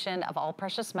combination of all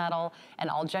precious metal and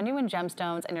all genuine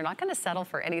gemstones, and you're not gonna settle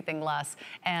for anything less.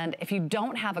 And if you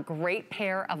don't have a great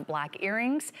pair of black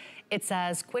earrings, it's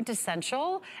as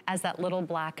quintessential as that little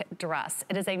black dress.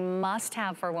 It is a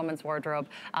must-have for a woman's wardrobe.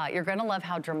 You're gonna love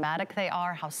how dramatic they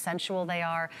are, how sensual they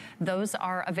are. Those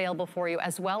are available for you,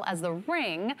 as well as the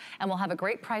ring, and we'll have a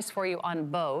great price for you on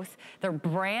both. They're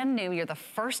brand new. You're the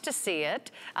first to see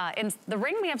it. In the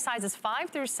ring, we have sizes 5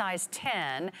 through size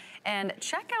 10. And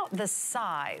check out the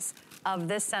size of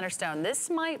this center stone. This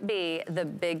might be the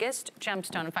biggest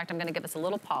gemstone. In fact, I'm gonna give this a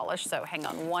little polish, so hang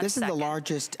on one second. This is the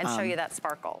largest. And show you that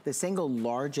sparkle. The single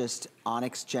largest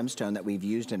onyx gemstone that we've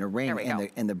used in a ring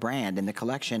in the brand, in the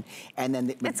collection. And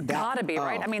then it's gotta be,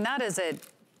 right? I mean, that is a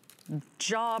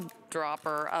jaw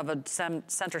dropper of a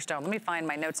center stone. Let me find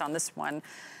my notes on this one.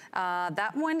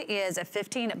 That one is a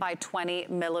 15 by 20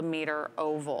 millimeter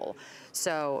oval.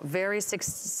 So very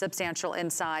substantial in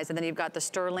size. And then you've got the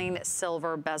sterling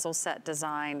silver bezel set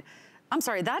design. I'm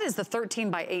sorry, that is the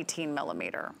 13 by 18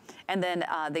 millimeter. And then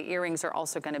the earrings are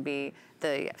also gonna be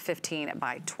the 15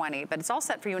 by 20, but it's all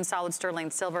set for you in solid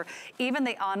sterling silver. Even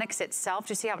the onyx itself,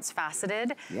 do you see how it's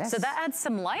faceted? Yes. So that adds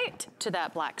some light to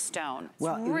that black stone.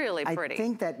 It's really pretty. I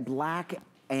think that black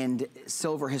and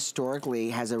silver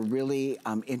historically has a really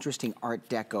interesting Art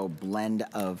Deco blend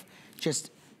of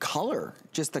just color,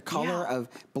 just the color of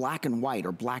black and white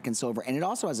or black and silver. And it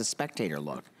also has a spectator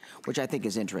look, which I think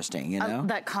is interesting, you know?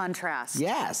 That contrast.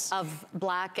 Yes. Of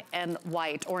black and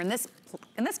white, or in this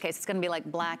case, it's gonna be like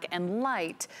black and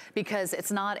light because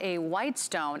it's not a white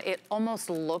stone. It almost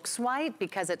looks white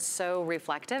because it's so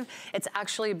reflective. It's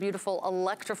actually a beautiful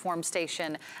electroform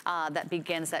station that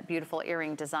begins that beautiful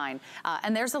earring design.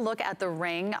 And there's a look at the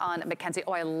ring on Mackenzie.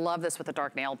 Oh, I love this with the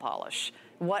dark nail polish.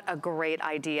 What a great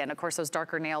idea. And of course, those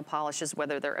darker nail polishes,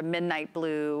 whether they're a midnight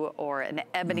blue or an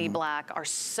ebony black, are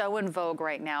so in vogue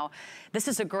right now. This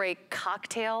is a great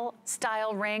cocktail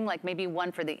style ring, like maybe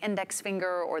one for the index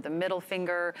finger or the middle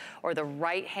finger or the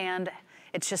right hand.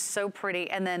 It's just so pretty.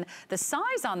 And then the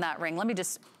size on that ring, let me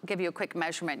just give you a quick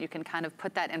measurement. You can kind of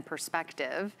put that in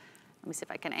perspective. Let me see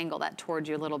if I can angle that towards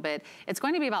you a little bit. It's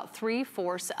going to be about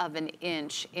 3/4 of an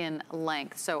inch in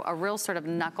length. So a real sort of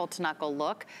knuckle to knuckle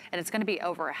look. And it's gonna be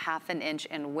over a 1/2 inch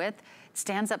in width. It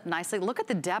stands up nicely. Look at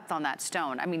the depth on that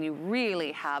stone. I mean, you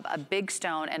really have a big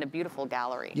stone and a beautiful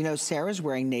gallery. You know, Sarah's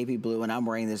wearing navy blue and I'm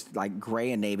wearing this like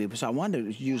gray and navy. So I wanted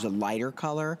to use a lighter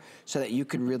color so that you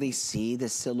can really see the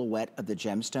silhouette of the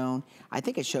gemstone. I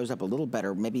think it shows up a little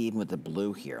better, maybe even with the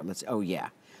blue here. Oh yeah,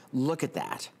 look at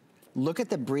that. Look at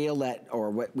the briolette,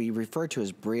 or what we refer to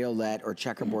as briolette or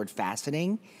checkerboard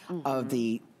faceting of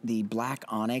the black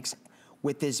onyx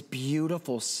with this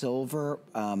beautiful silver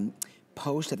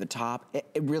post at the top. It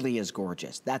really is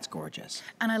gorgeous. That's gorgeous.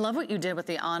 And I love what you did with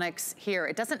the onyx here.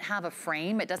 It doesn't have a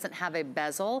frame. It doesn't have a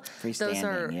bezel. Those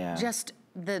are just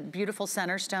the beautiful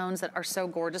center stones that are so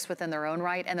gorgeous within their own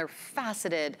right, and they're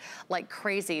faceted like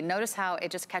crazy. Notice how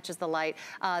it just catches the light.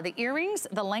 The earrings,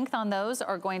 the length on those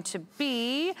are going to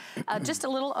be just a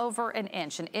little over an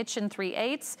inch and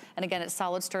 3/8. And again, it's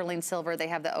solid sterling silver. They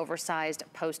have the oversized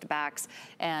post backs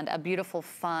and a beautiful,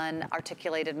 fun,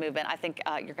 articulated movement. I think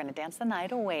you're gonna dance the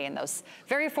night away in those.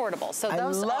 Very affordable. So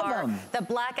those are the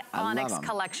black onyx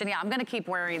collection. Yeah, I'm gonna keep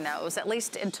wearing those, at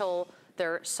least until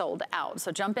they're sold out.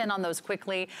 So jump in on those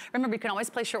quickly. Remember, you can always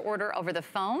place your order over the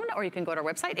phone, or you can go to our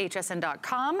website,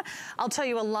 hsn.com. I'll tell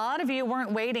you, a lot of you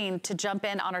weren't waiting to jump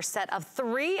in on our set of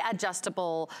 3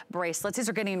 adjustable bracelets. These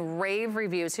are getting rave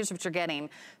reviews. Here's what you're getting.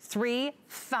 3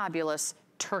 fabulous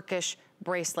Turkish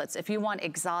bracelets. If you want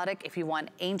exotic, if you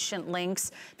want ancient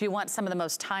links, if you want some of the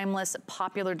most timeless,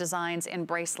 popular designs in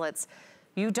bracelets,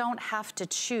 you don't have to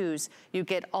choose. You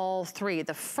get all 3.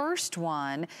 The first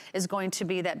one is going to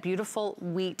be that beautiful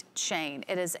wheat chain.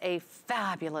 It is a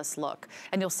fabulous look,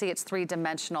 and you'll see it's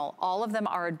 3-dimensional. All of them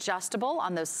are adjustable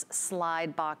on those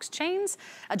slide box chains,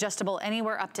 adjustable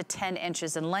anywhere up to 10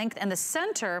 inches in length. And the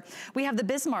center, we have the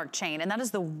Bismarck chain, and that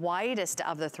is the widest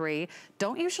of the 3.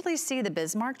 Don't usually see the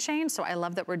Bismarck chain, so I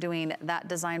love that we're doing that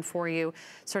design for you.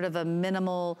 Sort of a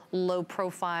minimal, low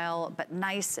profile, but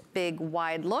nice, big,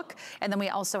 wide look. And then we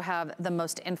also have the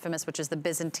most infamous, which is the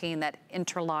Byzantine, that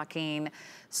interlocking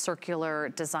circular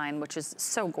design, which is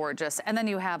so gorgeous. And then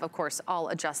you have, of course, all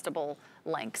adjustable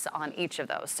lengths on each of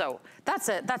those. So that's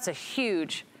a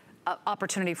huge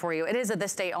opportunity for you. It is a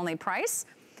this day only price.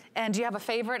 And do you have a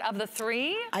favorite of the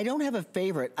 3? I don't have a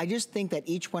favorite. I just think that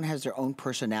each one has their own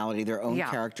personality, their own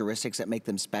characteristics that make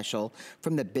them special,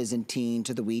 from the Byzantine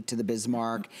to the wheat to the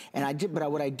Bismarck. And but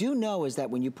what I do know is that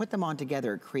when you put them on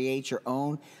together, it creates your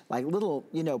own like little,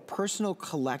 you know, personal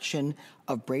collection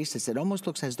of bracelets. It almost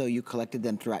looks as though you collected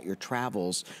them throughout your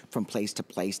travels from place to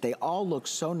place. They all look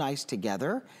so nice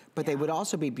together, but they would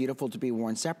also be beautiful to be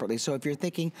worn separately. So if you're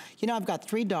thinking, you know, I've got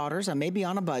 3 daughters, I may be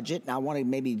on a budget, and I want to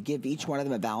maybe give each one of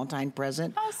them a Valentine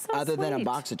present other than a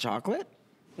box of chocolate.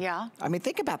 Yeah. I mean,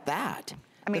 think about that.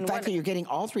 I mean, the fact that you're getting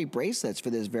all 3 bracelets for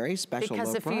this very special low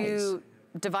price. Because if you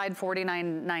divide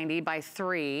 $49.90 by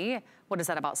 3. What is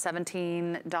that, about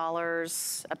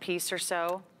 $17 a piece or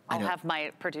so? I'll have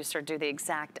my producer do the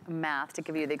exact math to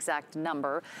give you the exact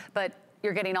number. But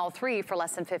you're getting all 3 for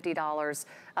less than $50.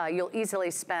 You'll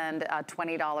easily spend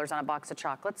 $20 on a box of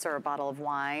chocolates or a bottle of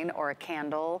wine or a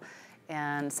candle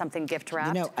and something gift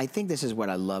wrapped. You know, I think this is what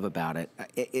I love about it.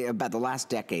 About the last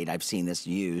decade, I've seen this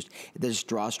used. This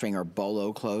drawstring or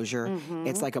bolo closure.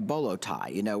 It's like a bolo tie,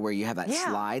 you know, where you have that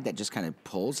slide that just kind of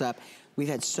pulls up. We've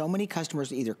had so many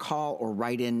customers either call or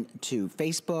write in to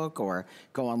Facebook or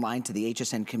go online to the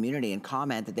HSN community and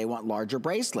comment that they want larger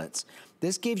bracelets.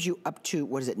 This gives you up to,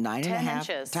 what is it,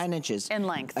 10 inches in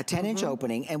length. A 10-inch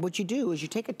opening. And what you do is you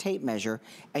take a tape measure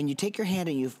and you take your hand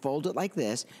and you fold it like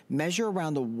this, measure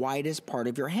around the widest part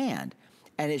of your hand.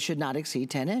 And it should not exceed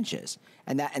 10 inches.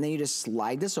 And then you just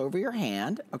slide this over your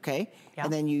hand, okay? Yep.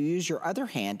 And then you use your other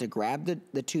hand to grab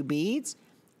the 2 beads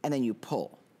and then you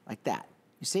pull like that.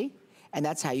 You see? And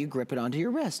that's how you grip it onto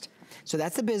your wrist. So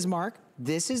that's the Bismarck.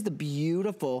 This is the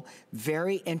beautiful,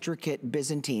 very intricate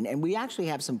Byzantine. And we actually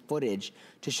have some footage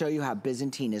to show you how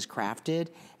Byzantine is crafted.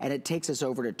 And it takes us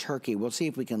over to Turkey. We'll see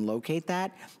if we can locate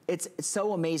that. It's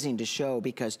so amazing to show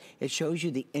because it shows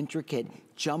you the intricate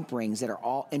jump rings that are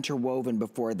all interwoven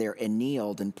before they're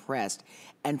annealed and pressed.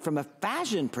 And from a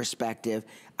fashion perspective,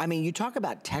 I mean, you talk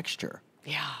about texture.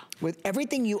 Yeah. With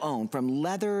everything you own, from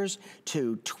leathers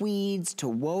to tweeds to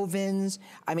wovens,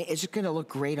 I mean, it's just going to look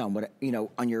great on what, you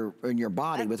know, on your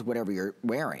body with whatever you're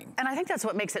wearing. And I think that's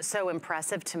what makes it so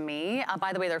impressive to me.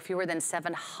 By the way, there are fewer than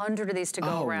 700 of these to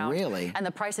go around. Oh, really? And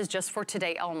the price is just for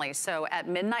today only. So at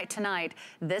midnight tonight,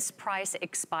 this price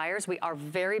expires. We are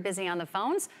very busy on the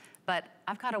phones, but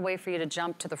I've got a way for you to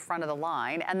jump to the front of the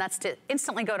line, and that's to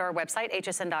instantly go to our website,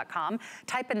 hsn.com,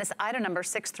 type in this item number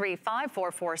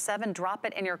 635447, drop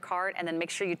it in your cart, and then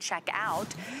make sure you check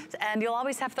out. And you'll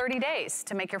always have 30 days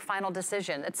to make your final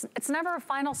decision. It's never a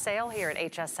final sale here at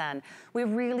HSN. We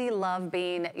really love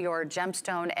being your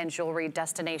gemstone and jewelry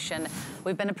destination.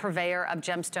 We've been a purveyor of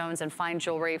gemstones and fine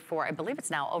jewelry for, I believe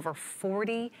it's now over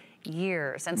 40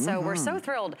 years. And so we're so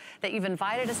thrilled that you've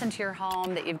invited us into your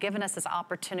home, that you've given us this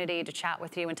opportunity to chat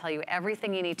with you and tell you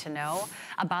everything you need to know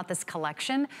about this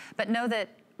collection. But know that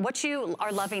what you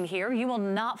are loving here, you will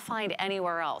not find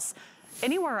anywhere else.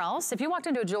 Anywhere else, if you walked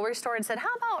into a jewelry store and said,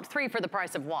 how about 3 for the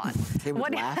price of 1? They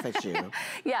would laugh at you.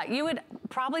 Yeah, you would,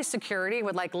 probably security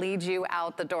would like lead you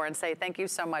out the door and say, thank you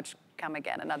so much, come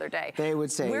again another day. They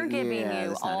would say, we're giving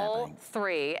you all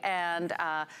 3, and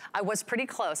I was pretty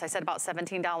close. I said about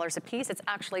 $17 a piece. It's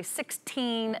actually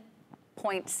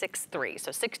 $16.63,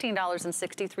 so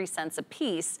 $16.63 a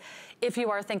piece if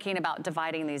you are thinking about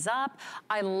dividing these up.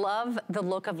 I love the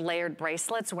look of layered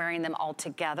bracelets, wearing them all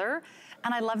together.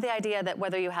 And I love the idea that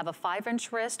whether you have a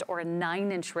 5-inch wrist or a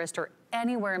 9-inch wrist or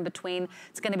anywhere in between,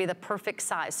 it's gonna be the perfect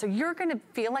size. So you're gonna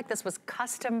feel like this was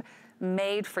custom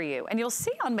made for you. And you'll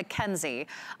see on Mackenzie,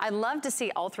 I love to see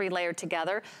all 3 layered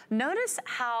together. Notice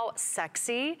how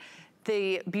sexy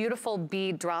the beautiful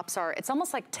bead drops are. It's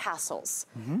almost like tassels.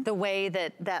 The way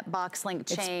that that box link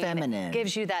chain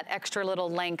gives you that extra little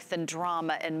length and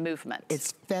drama and movement.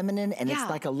 It's feminine, and it's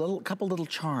like a couple little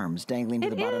charms dangling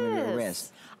to the bottom of your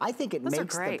wrist. I think it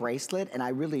makes the bracelet, and I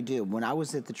really do. When I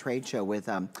was at the trade show with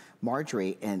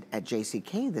Marjorie and at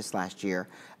JCK this last year,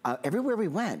 everywhere we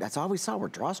went, that's all we saw were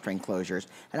drawstring closures.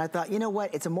 And I thought, you know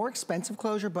what? It's a more expensive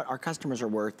closure, but our customers are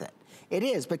worth it. It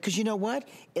is, because you know what?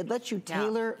 It lets you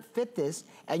tailor fit this,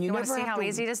 and you never want to see how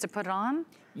easy it is to put it on?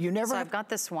 You never. So I've got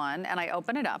this one, and I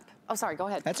open it up. Oh, sorry, go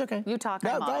ahead. That's okay. You talk.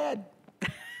 No, go ahead.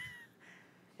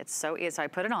 It's so easy. So I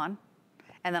put it on,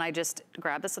 and then I just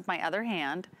grab this with my other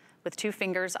hand. With 2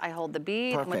 fingers, I hold the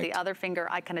bead, and with the other finger,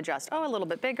 I can adjust. Oh, a little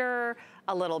bit bigger,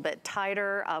 a little bit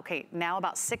tighter. Okay, now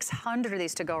about 600 of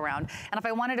these to go around. And if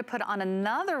I wanted to put on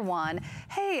another one,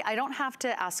 hey, I don't have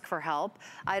to ask for help.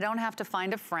 I don't have to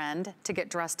find a friend to get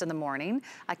dressed in the morning.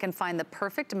 I can find the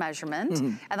perfect measurement,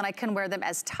 and then I can wear them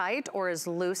as tight or as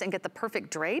loose and get the perfect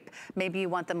drape. Maybe you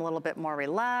want them a little bit more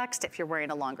relaxed. If you're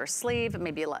wearing a longer sleeve,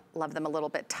 maybe you love them a little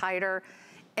bit tighter.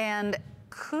 And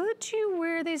could you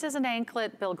wear these as an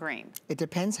anklet, Bill Green? It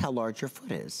depends how large your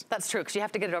foot is. That's true, because you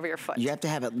have to get it over your foot. You have to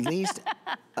have at least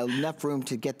enough room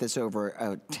to get this over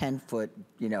a 10-foot,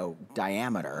 you know,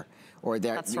 diameter, or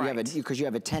that's right. Because you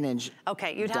have a 10-inch.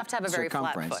 Okay, you'd have to have a very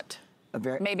flat foot.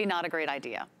 Maybe not a great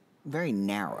idea. Very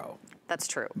narrow. That's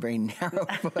true. Very narrow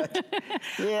foot.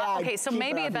 Yeah. Okay, so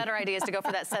maybe a better idea is to go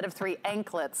for that set of 3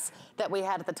 anklets that we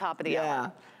had at the top of the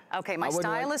hour. Okay, my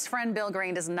stylist friend Bill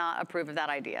Green does not approve of that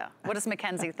idea. What does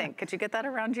Mackenzie think? Could you get that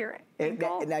around your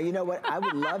Now, you know what? I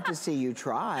would love to see you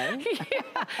try.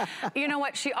 Yeah. You know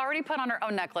what? She already put on her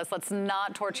own necklace. Let's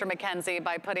not torture Mackenzie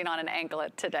by putting on an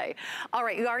anklet today. All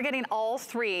right, you are getting all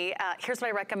three. Here's what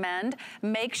I recommend.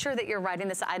 Make sure that you're writing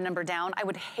this item number down. I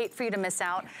would hate for you to miss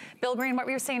out. Bill Green, what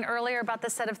were you saying earlier about the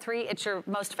set of three? It's your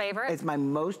most favorite? It's my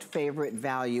most favorite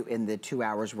value in the 2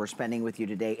 hours we're spending with you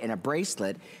today in a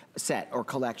bracelet set or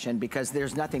collection, because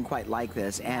there's nothing quite like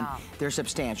this, and they're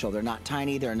substantial. They're not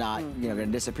tiny. They're not, you know, going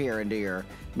to disappear into your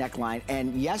neckline.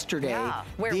 And yesterday,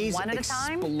 wear these one at a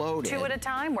time, exploded. 2 at a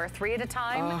time, wear 3 at a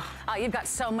time. You've got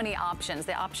so many options.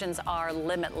 The options are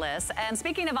limitless. And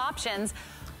speaking of options,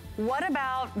 what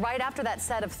about right after that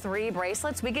set of 3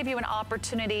 bracelets, we give you an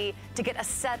opportunity to get a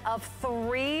set of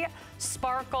 3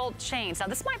 sparkle chains. Now,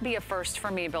 this might be a first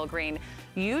for me, Bill Green.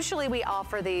 Usually we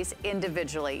offer these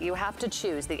individually. You have to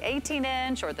choose the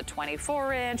 18-inch or the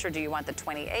 24-inch, or do you want the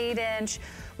 28-inch?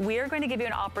 We're going to give you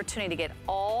an opportunity to get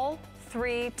all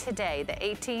 3 today, the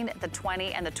 18, the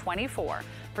 20, and the 24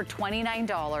 for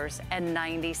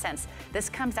 $29.90. This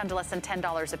comes down to less than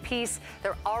 $10 a piece.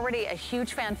 They're already a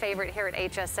huge fan favorite here at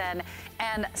HSN,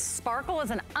 and sparkle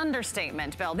is an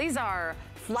understatement, Bill. These are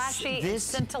flashy,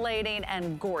 scintillating,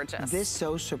 and gorgeous. This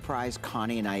so surprised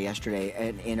Connie and I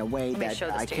yesterday in a way that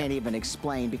I can't even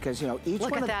explain, because, you know,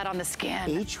 look at that on the skin.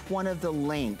 Each one of the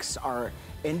links are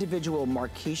individual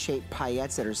marquee-shaped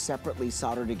paillettes that are separately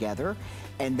soldered together,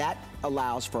 and that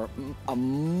allows for a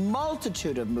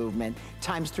multitude of movement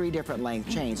times 3 different length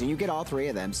chains, and you get all 3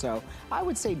 of them. So I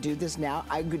would say do this now.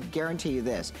 I could guarantee you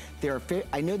this.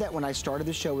 I knew that when I started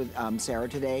the show with Sarah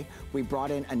today, we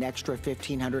brought in an extra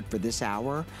 1,500 for this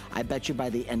hour. I bet you by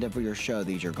the end of your show,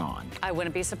 these are gone. I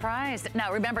wouldn't be surprised.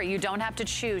 Now, remember, you don't have to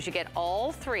choose. You get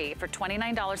all 3 for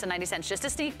 $29.90. Just a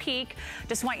sneak peek.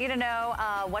 Just want you to know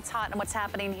what's hot and what's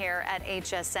happening here at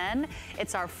HSN.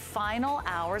 It's our final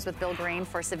hours with Bill Green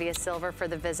for Sevilla Silver for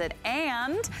the visit.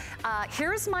 And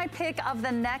here's my pick of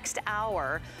the next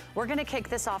hour. We're gonna kick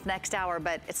this off next hour,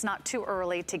 but it's not too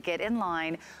early to get in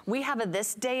line. We have a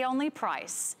this day only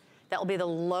price that will be the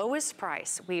lowest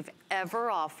price we've ever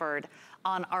offered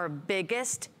on our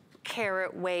biggest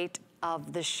carat weight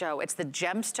of the show. It's the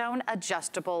gemstone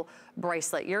adjustable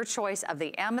bracelet. Your choice of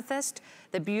the amethyst,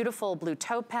 the beautiful blue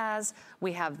topaz.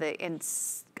 We have the,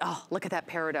 oh, look at that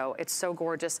peridot. It's so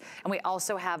gorgeous. And we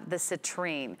also have the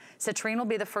citrine. Citrine will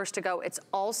be the first to go. It's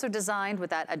also designed with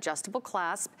that adjustable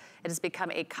clasp. It has become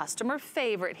a customer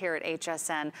favorite here at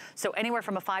HSN. So anywhere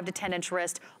from a 5 to 10 inch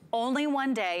wrist, only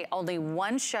one day, only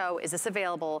one show is this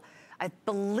available. I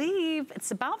believe it's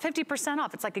about 50%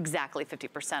 off. It's like exactly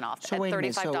 50% off at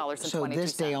 $35.22. So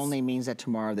this day only means that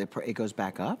tomorrow it goes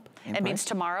back up? It means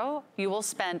tomorrow you will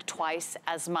spend twice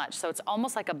as much. So it's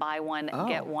almost like a buy one,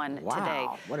 get one today.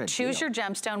 What a choose deal. your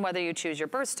gemstone, whether you choose your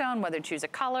birthstone, whether you choose a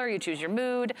color, you choose your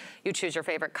mood, you choose your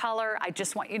favorite color. I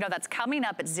just want you to know that's coming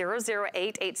up at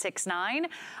 008869.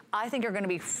 I think you're gonna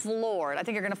be floored. I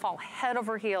think you're gonna fall head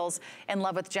over heels in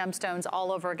love with gemstones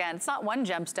all over again. It's not one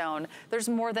gemstone. There's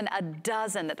more than a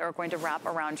dozen that are going to wrap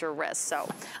around your wrist. So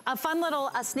a fun little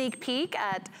sneak peek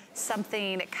at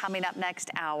something coming up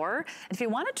next hour. And if you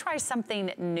want to try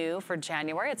something new for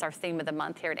January, it's our theme of the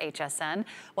month here at HSN.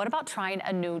 What about trying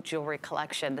a new jewelry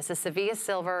collection? This is Sevilla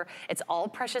Silver. It's all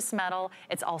precious metal.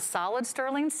 It's all solid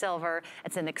sterling silver.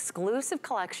 It's an exclusive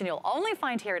collection you'll only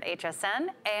find here at HSN,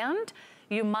 and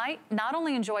you might not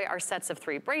only enjoy our sets of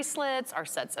 3 bracelets, our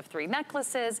sets of 3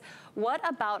 necklaces, what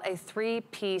about a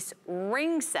 3-piece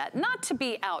ring set? Not to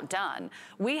be outdone,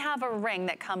 we have a ring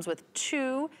that comes with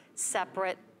 2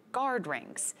 separate guard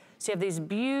rings. So you have these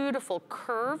beautiful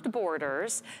curved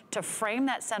borders to frame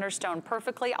that center stone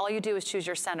perfectly. All you do is choose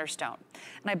your center stone.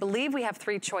 And I believe we have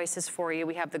 3 choices for you.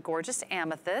 We have the gorgeous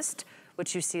amethyst,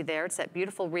 which you see there. It's that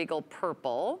beautiful regal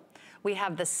purple. We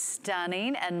have the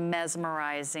stunning and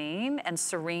mesmerizing and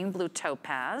serene blue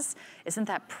topaz. Isn't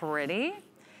that pretty?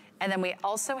 And then we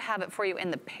also have it for you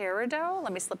in the peridot.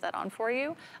 Let me slip that on for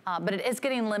you. But it is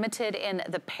getting limited in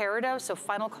the peridot, so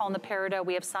final call in the peridot.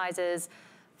 We have sizes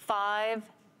 5,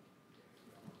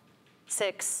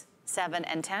 6, 7,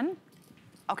 and 10.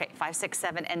 Okay, 5, 6,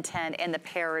 7, and 10 in the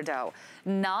peridot.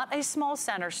 Not a small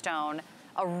center stone.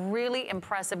 A really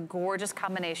impressive, gorgeous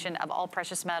combination of all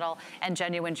precious metal and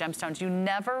genuine gemstones. You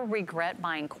never regret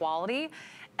buying quality.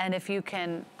 And if you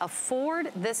can afford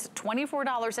this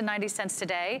 $24.90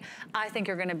 today, I think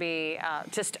you're gonna be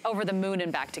just over the moon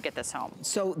and back to get this home.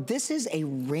 So this is a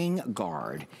ring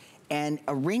guard, and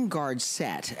a ring guard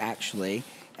set, actually.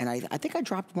 And I think I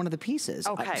dropped one of the pieces.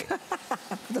 Okay.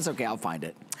 That's okay, I'll find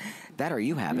it. That or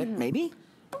you have it, maybe?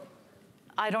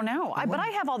 I don't know, but I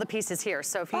have all the pieces here,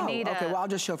 so if you need okay, well, I'll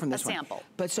just show from this sample.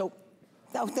 But so,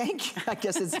 Oh, thank you. I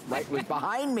guess it's right was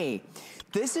behind me.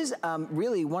 This is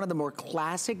really one of the more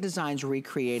classic designs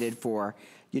recreated for,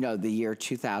 you know, the year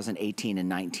 2018 and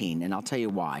 19, and I'll tell you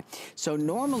why. So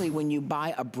normally when you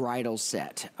buy a bridal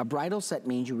set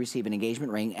means you receive an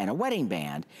engagement ring and a wedding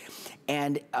band.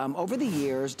 And over the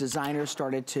years, designers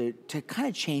started to kind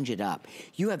of change it up.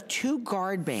 You have 2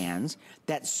 guard bands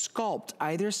that sculpt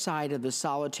either side of the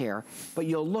solitaire, but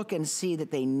you'll look and see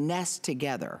that they nest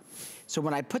together. So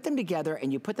when I put them together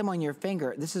and you put them on your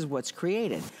finger, this is what's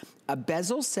created. A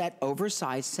bezel set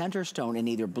oversized center stone in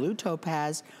either blue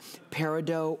topaz,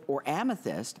 peridot, or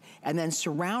amethyst, and then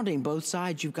surrounding both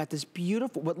sides, you've got this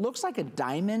beautiful, what looks like a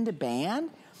diamond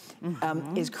band,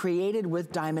 is created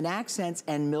with diamond accents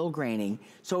and mill graining.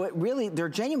 So it really, they're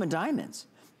genuine diamonds,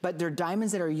 but they're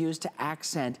diamonds that are used to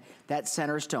accent that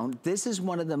center stone. This is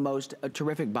one of the most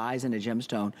terrific buys in a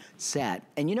gemstone set.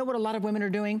 And you know what a lot of women are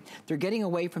doing? They're getting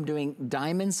away from doing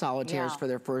diamond solitaires for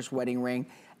their first wedding ring,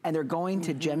 and they're going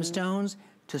to gemstones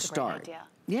to start. Great idea.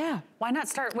 Yeah. Why not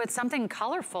start with something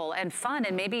colorful and fun,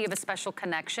 and maybe you have a special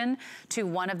connection to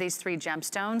one of these 3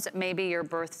 gemstones. Maybe your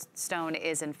birthstone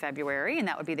is in February, and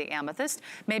that would be the amethyst.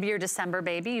 Maybe you're December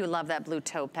baby, you love that blue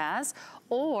topaz.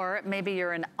 Or maybe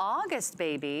you're an August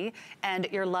baby and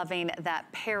you're loving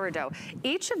that peridot.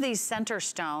 Each of these center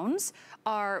stones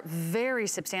are very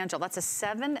substantial. That's a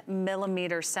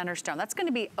 7mm center stone. That's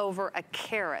gonna be over a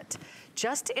carat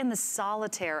just in the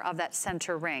solitaire of that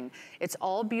center ring. It's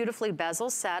all beautifully bezel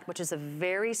set, which is a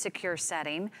very secure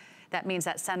setting. That means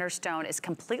that center stone is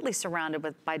completely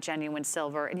surrounded by genuine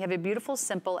silver, and you have a beautiful,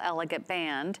 simple, elegant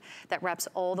band that wraps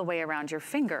all the way around your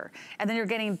finger. And then you're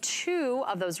getting 2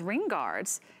 of those ring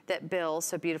guards that Bill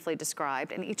so beautifully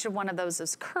described, and each of one of those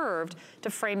is curved to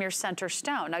frame your center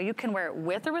stone. Now you can wear it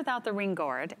with or without the ring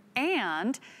guard,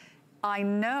 and I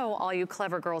know all you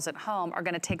clever girls at home are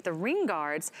gonna take the ring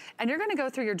guards and you're gonna go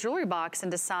through your jewelry box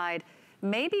and decide,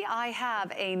 maybe I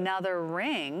have another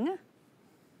ring. Let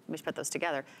me just put those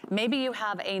together. Maybe you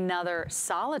have another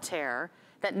solitaire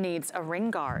that needs a ring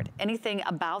guard. Anything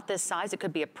about this size, it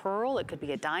could be a pearl, it could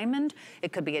be a diamond,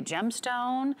 it could be a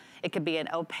gemstone, it could be an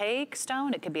opaque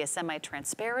stone, it could be a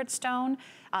semi-transparent stone.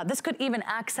 This could even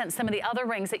accent some of the other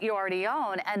rings that you already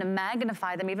own and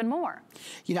magnify them even more.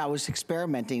 You know, I was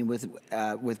experimenting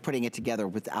with putting it together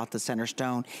without the center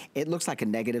stone. It looks like a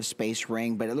negative space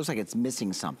ring, but it looks like it's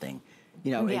missing something.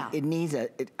 You know, it needs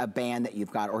a band that you've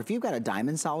got, or if you've got a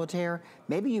diamond solitaire,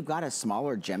 maybe you've got a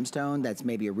smaller gemstone that's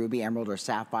maybe a ruby, emerald, or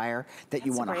sapphire that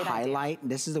you want to highlight.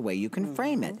 This is the way you can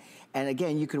frame it. And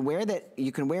again, you can wear that.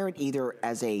 You can wear it either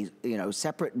as a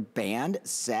separate band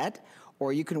set,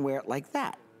 or you can wear it like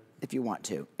that if you want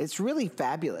to. It's really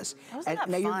fabulous. Wasn't that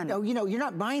fun? You're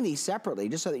not buying these separately,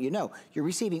 just so that you know. You're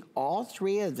receiving all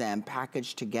 3 of them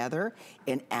packaged together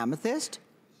in amethyst,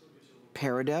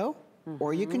 peridot,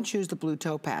 or you can choose the blue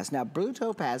topaz. Now, blue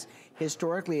topaz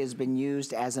historically has been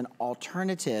used as an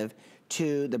alternative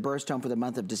to the birthstone for the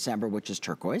month of December, which is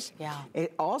turquoise. Yeah.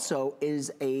 It also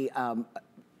is a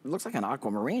looks like an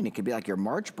aquamarine. It could be like your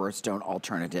March birthstone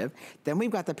alternative. Then we've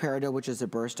got the peridot, which is the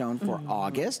birthstone for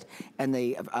August, and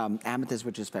the amethyst,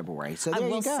 which is February. So there you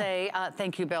go. I will say,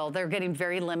 thank you, Bill. They're getting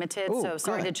very limited, so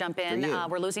sorry to jump in.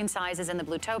 We're losing sizes in the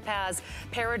blue topaz.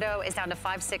 Peridot is down to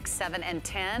 5, 6, 7, and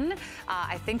 10.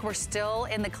 I think we're still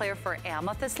in the clear for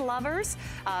amethyst lovers,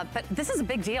 but this is a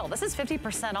big deal. This is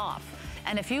 50% off.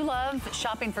 And if you love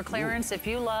shopping for clearance, if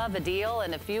you love a deal,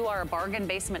 and if you are a bargain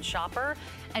basement shopper,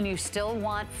 and you still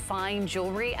want fine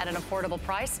jewelry at an affordable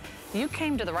price, you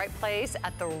came to the right place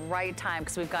at the right time,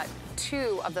 because we've got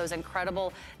 2 of those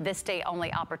incredible this day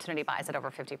only opportunity buys at over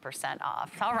 50%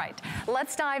 off. All right,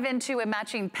 let's dive into a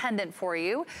matching pendant for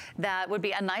you that would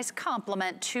be a nice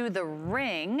complement to the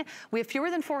ring. We have fewer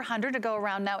than 400 to go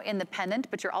around now in the pendant,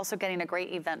 but you're also getting a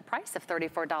great event price of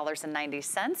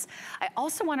 $34.90. I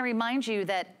also want to remind you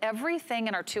that everything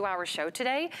in our 2-hour show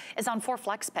today is on 4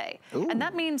 FlexPay. And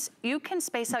that means you can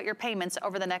space out your payments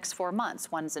over the next 4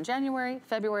 months. One's in January,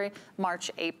 February,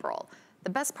 March, April. The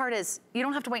best part is you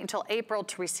don't have to wait until April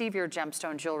to receive your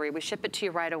gemstone jewelry. We ship it to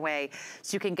you right away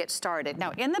so you can get started.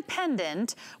 Now, in the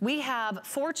pendant, we have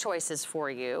 4 choices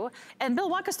for you. And Bill,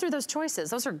 walk us through those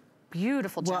choices. Those are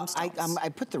beautiful gemstones. Well, I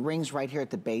put the rings right here at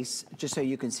the base just so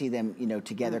you can see them,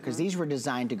 together, because these were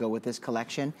designed to go with this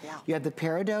collection. You have the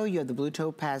peridot, you have the blue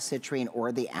topaz, citrine,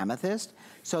 or the amethyst.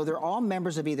 So they're all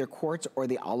members of either quartz or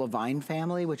the olivine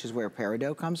family, which is where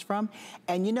peridot comes from.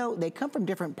 And they come from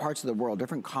different parts of the world,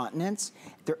 different continents.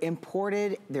 They're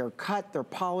imported, they're cut, they're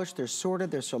polished, they're sorted,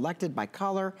 they're selected by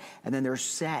color, and then they're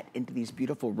set into these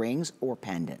beautiful rings or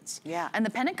pendants. Yeah, and the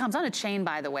pendant comes on a chain,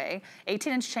 by the way.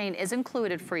 18-inch chain is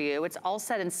included for you. you. It's all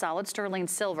set in solid sterling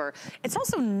silver. It's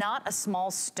also not a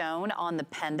small stone on the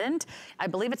pendant. I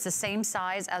believe it's the same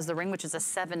size as the ring, which is a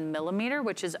 7mm,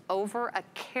 which is over a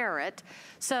carat.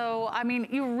 So, I mean,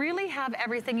 you really have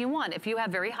everything you want. If you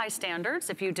have very high standards,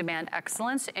 if you demand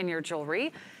excellence in your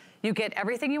jewelry, you get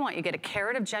everything you want. You get a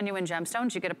carat of genuine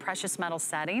gemstones, you get a precious metal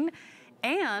setting,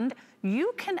 and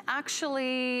you can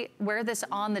actually wear this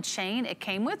on the chain it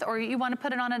came with, or you want to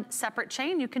put it on a separate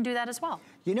chain, you can do that as well.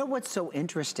 You know what's so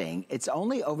interesting? It's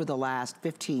only over the last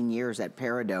 15 years that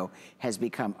peridot has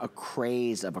become a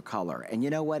craze of a color. And you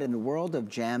know what? In the world of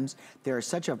gems, there is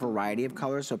such a variety of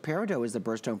colors. So peridot is the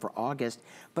birthstone for August.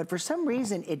 But for some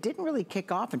reason, it didn't really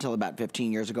kick off until about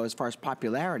 15 years ago as far as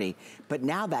popularity. But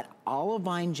now that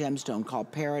olivine gemstone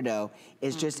called peridot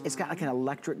is just, it's got like an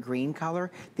electric green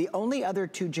color. The only other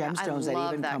two gemstones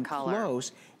that even come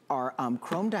close are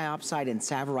chrome diopside and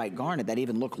Savorite garnet that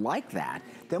even look like that.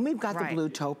 Then we've got the blue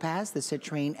topaz, the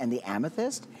citrine, and the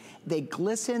amethyst. They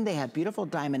glisten, they have beautiful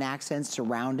diamond accents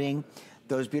surrounding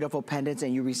those beautiful pendants,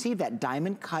 and you receive that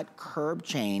diamond cut curb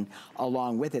chain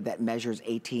along with it that measures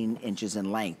 18 inches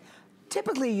in length.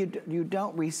 Typically, you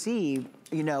don't receive,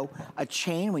 you know, a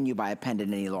chain when you buy a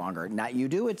pendant any longer. Now, you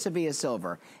do at Sevilla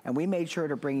Silver, and we made sure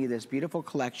to bring you this beautiful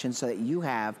collection so that you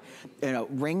have, you know,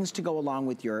 rings to go along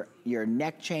with your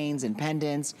neck chains and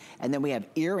pendants, and then we have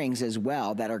earrings as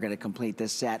well that are gonna complete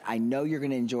this set. I know you're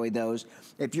gonna enjoy those.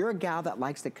 If you're a gal that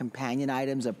likes the companion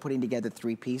items of putting together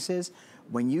 3 pieces,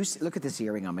 when you look at this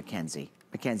earring on Mackenzie,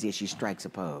 as she strikes a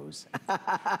pose.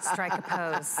 Strike a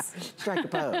pose. Strike a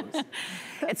pose.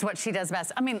 It's what she does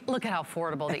best. I mean, look at how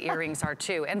affordable the earrings are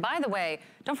too. And by the way,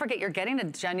 don't forget you're getting a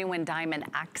genuine diamond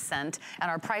accent,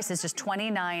 and our price is just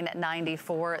 $29.90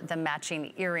 for the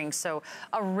matching earrings. So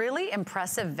a really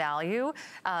impressive value.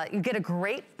 You get a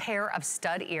great pair of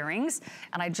stud earrings,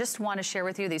 and I just want to share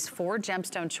with you these 4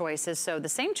 gemstone choices. So the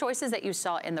same choices that you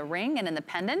saw in the ring and in the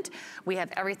pendant. We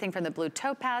have everything from the blue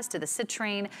topaz to the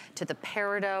citrine to the peridot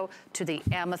to the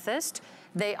amethyst.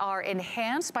 They are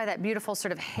enhanced by that beautiful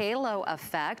sort of halo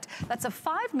effect. That's a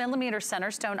 5mm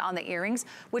center stone on the earrings,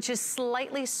 which is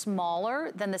slightly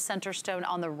smaller than the center stone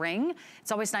on the ring.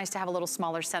 It's always nice to have a little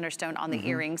smaller center stone on the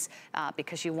earrings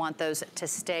because you want those to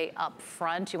stay up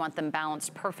front. You want them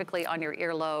balanced perfectly on your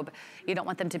earlobe. You don't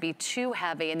want them to be too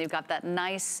heavy, and you've got that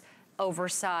nice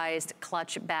oversized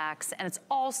clutch backs, and it's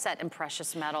all set in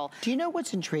precious metal. Do you know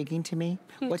what's intriguing to me?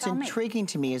 What's intriguing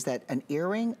to me is that an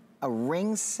earring, a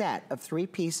ring set of 3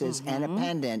 pieces and a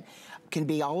pendant can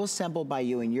be all assembled by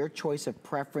you in your choice of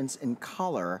preference and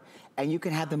color, and you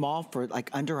can have them all for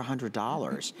like under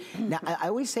 $100. Now, I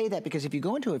always say that because if you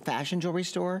go into a fashion jewelry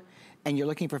store and you're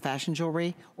looking for fashion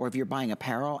jewelry, or if you're buying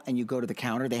apparel and you go to the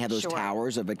counter, they have those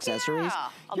towers of accessories,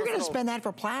 you're gonna spend that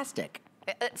for plastic.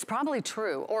 It's probably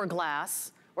true, or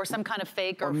glass, or some kind of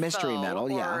fake or mystery faux, metal,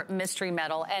 or mystery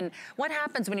metal. And what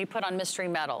happens when you put on mystery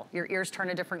metal? Your ears turn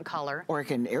a different color. Or it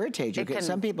can irritate you.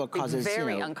 Some people it causes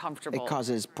very uncomfortable. It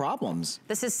causes problems.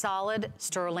 This is solid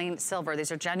sterling silver.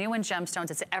 These are genuine gemstones.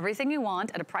 It's everything you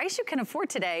want at a price you can afford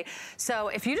today. So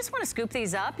if you just want to scoop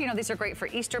these up, you know, these are great for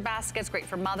Easter baskets, great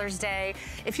for Mother's Day.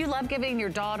 If you love giving your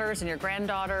daughters and your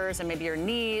granddaughters and maybe your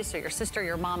niece or your sister,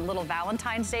 your mom, little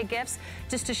Valentine's Day gifts,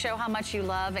 just to show how much you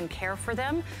love and care for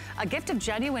them, a gift of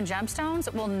genuine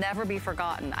gemstones will never be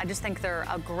forgotten. I just think they're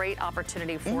a great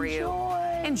opportunity for you.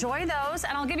 Enjoy those,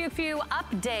 and I'll give you a few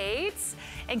updates.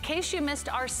 In case you missed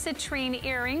our citrine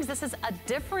earrings, this is a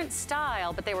different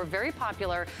style, but they were very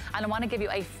popular. And I want to give you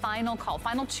a final call,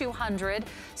 final 200.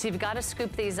 So you've got to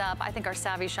scoop these up. I think our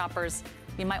savvy shoppers,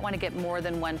 you might want to get more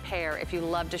than 1 pair if you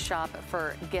love to shop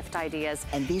for gift ideas.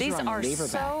 And these are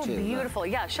so beautiful.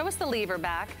 Yeah, show us the lever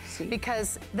back,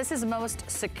 because this is the most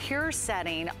secure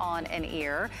setting on an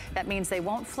ear. That means they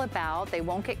won't flip out, they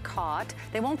won't get caught,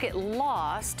 they won't get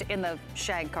lost in the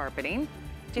shag carpeting.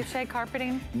 Do you have shag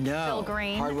carpeting? No, Phil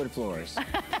Green? Hardwood floors.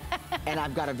 And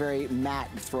I've got a very matte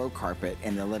throw carpet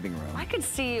in the living room. I could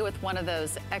see you with one of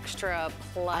those extra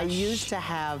plush. I used to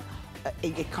have,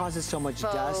 it causes so much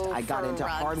dust. I got into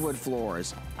hardwood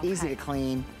floors. Easy to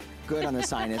clean, good on the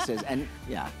sinuses, and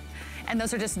yeah. And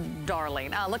those are just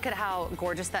darling. Look at how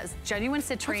gorgeous that is. Genuine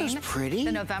citrine. Aren't those pretty?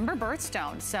 The November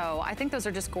birthstone. So I think those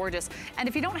are just gorgeous. And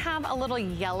if you don't have a little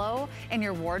yellow in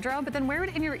your wardrobe, but then wear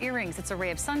it in your earrings. It's a ray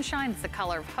of sunshine. It's the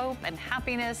color of hope and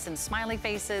happiness and smiley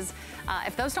faces.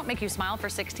 If those don't make you smile for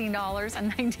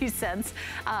 $16.90,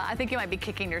 I think you might be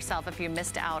kicking yourself if you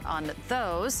missed out on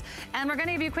those. And we're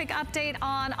gonna give you a quick update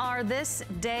on our this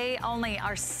day only,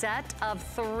 our set of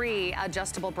 3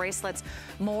 adjustable bracelets.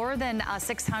 More than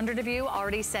 600 of you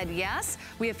already said yes.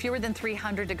 We have fewer than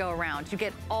 300 to go around. You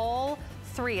get all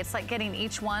 3. It's like getting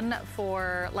each one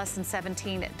for less than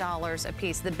 $17 a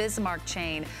piece. The Bismarck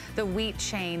chain, the wheat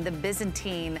chain, the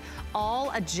Byzantine,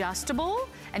 all adjustable.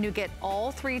 And you get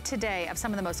all 3 today of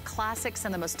some of the most classics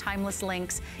and the most timeless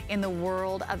links in the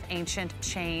world of ancient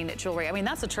chain jewelry. I mean,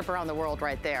 that's a trip around the world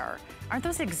right there. Aren't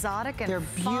those exotic and they're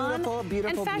fun beautiful,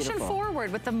 beautiful, and fashion beautiful.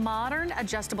 forward with the modern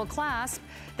adjustable clasp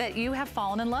that you have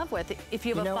fallen in love with? If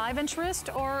you have a 5-inch wrist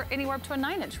or anywhere up to a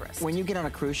 9-inch wrist. When you get on a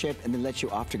cruise ship and they let you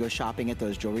off to go shopping at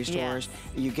those jewelry stores,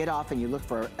 you get off and you look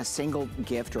for a single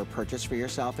gift or purchase for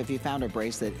yourself. If you found a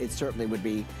bracelet, it certainly would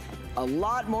be a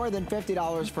lot more than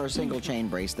 $50 for a single chain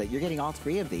bracelet. You're getting all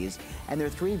 3 of these, and they're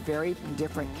 3 very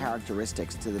different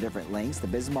characteristics to the different links: the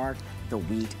Bismarck, the wheat,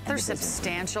 and the Byzantine. They're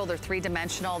substantial, they're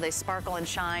 3-dimensional, they sparkle and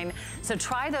shine. So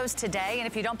try those today, and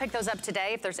if you don't pick those up today,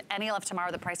 if there's any left tomorrow,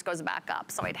 the price goes back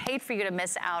up. So I'd hate for you to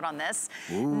miss out on this.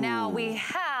 Ooh. Now we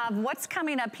have what's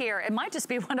coming up here. It might just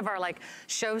be one of our like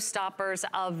showstoppers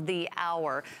of the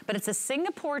hour, but it's a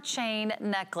Singapore chain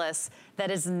necklace that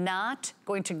is not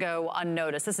going to go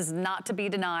unnoticed. This is not to be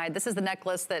denied. This is the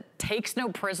necklace that takes no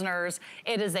prisoners.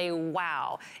 It is a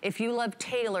wow. If you love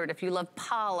tailored, if you love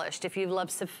polished, if you love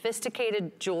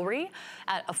sophisticated jewelry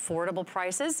at affordable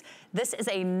prices, this is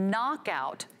a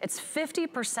knockout. It's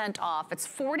 50% off. It's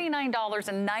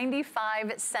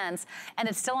 $49.95, and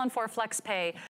it's still on 4 FlexPay.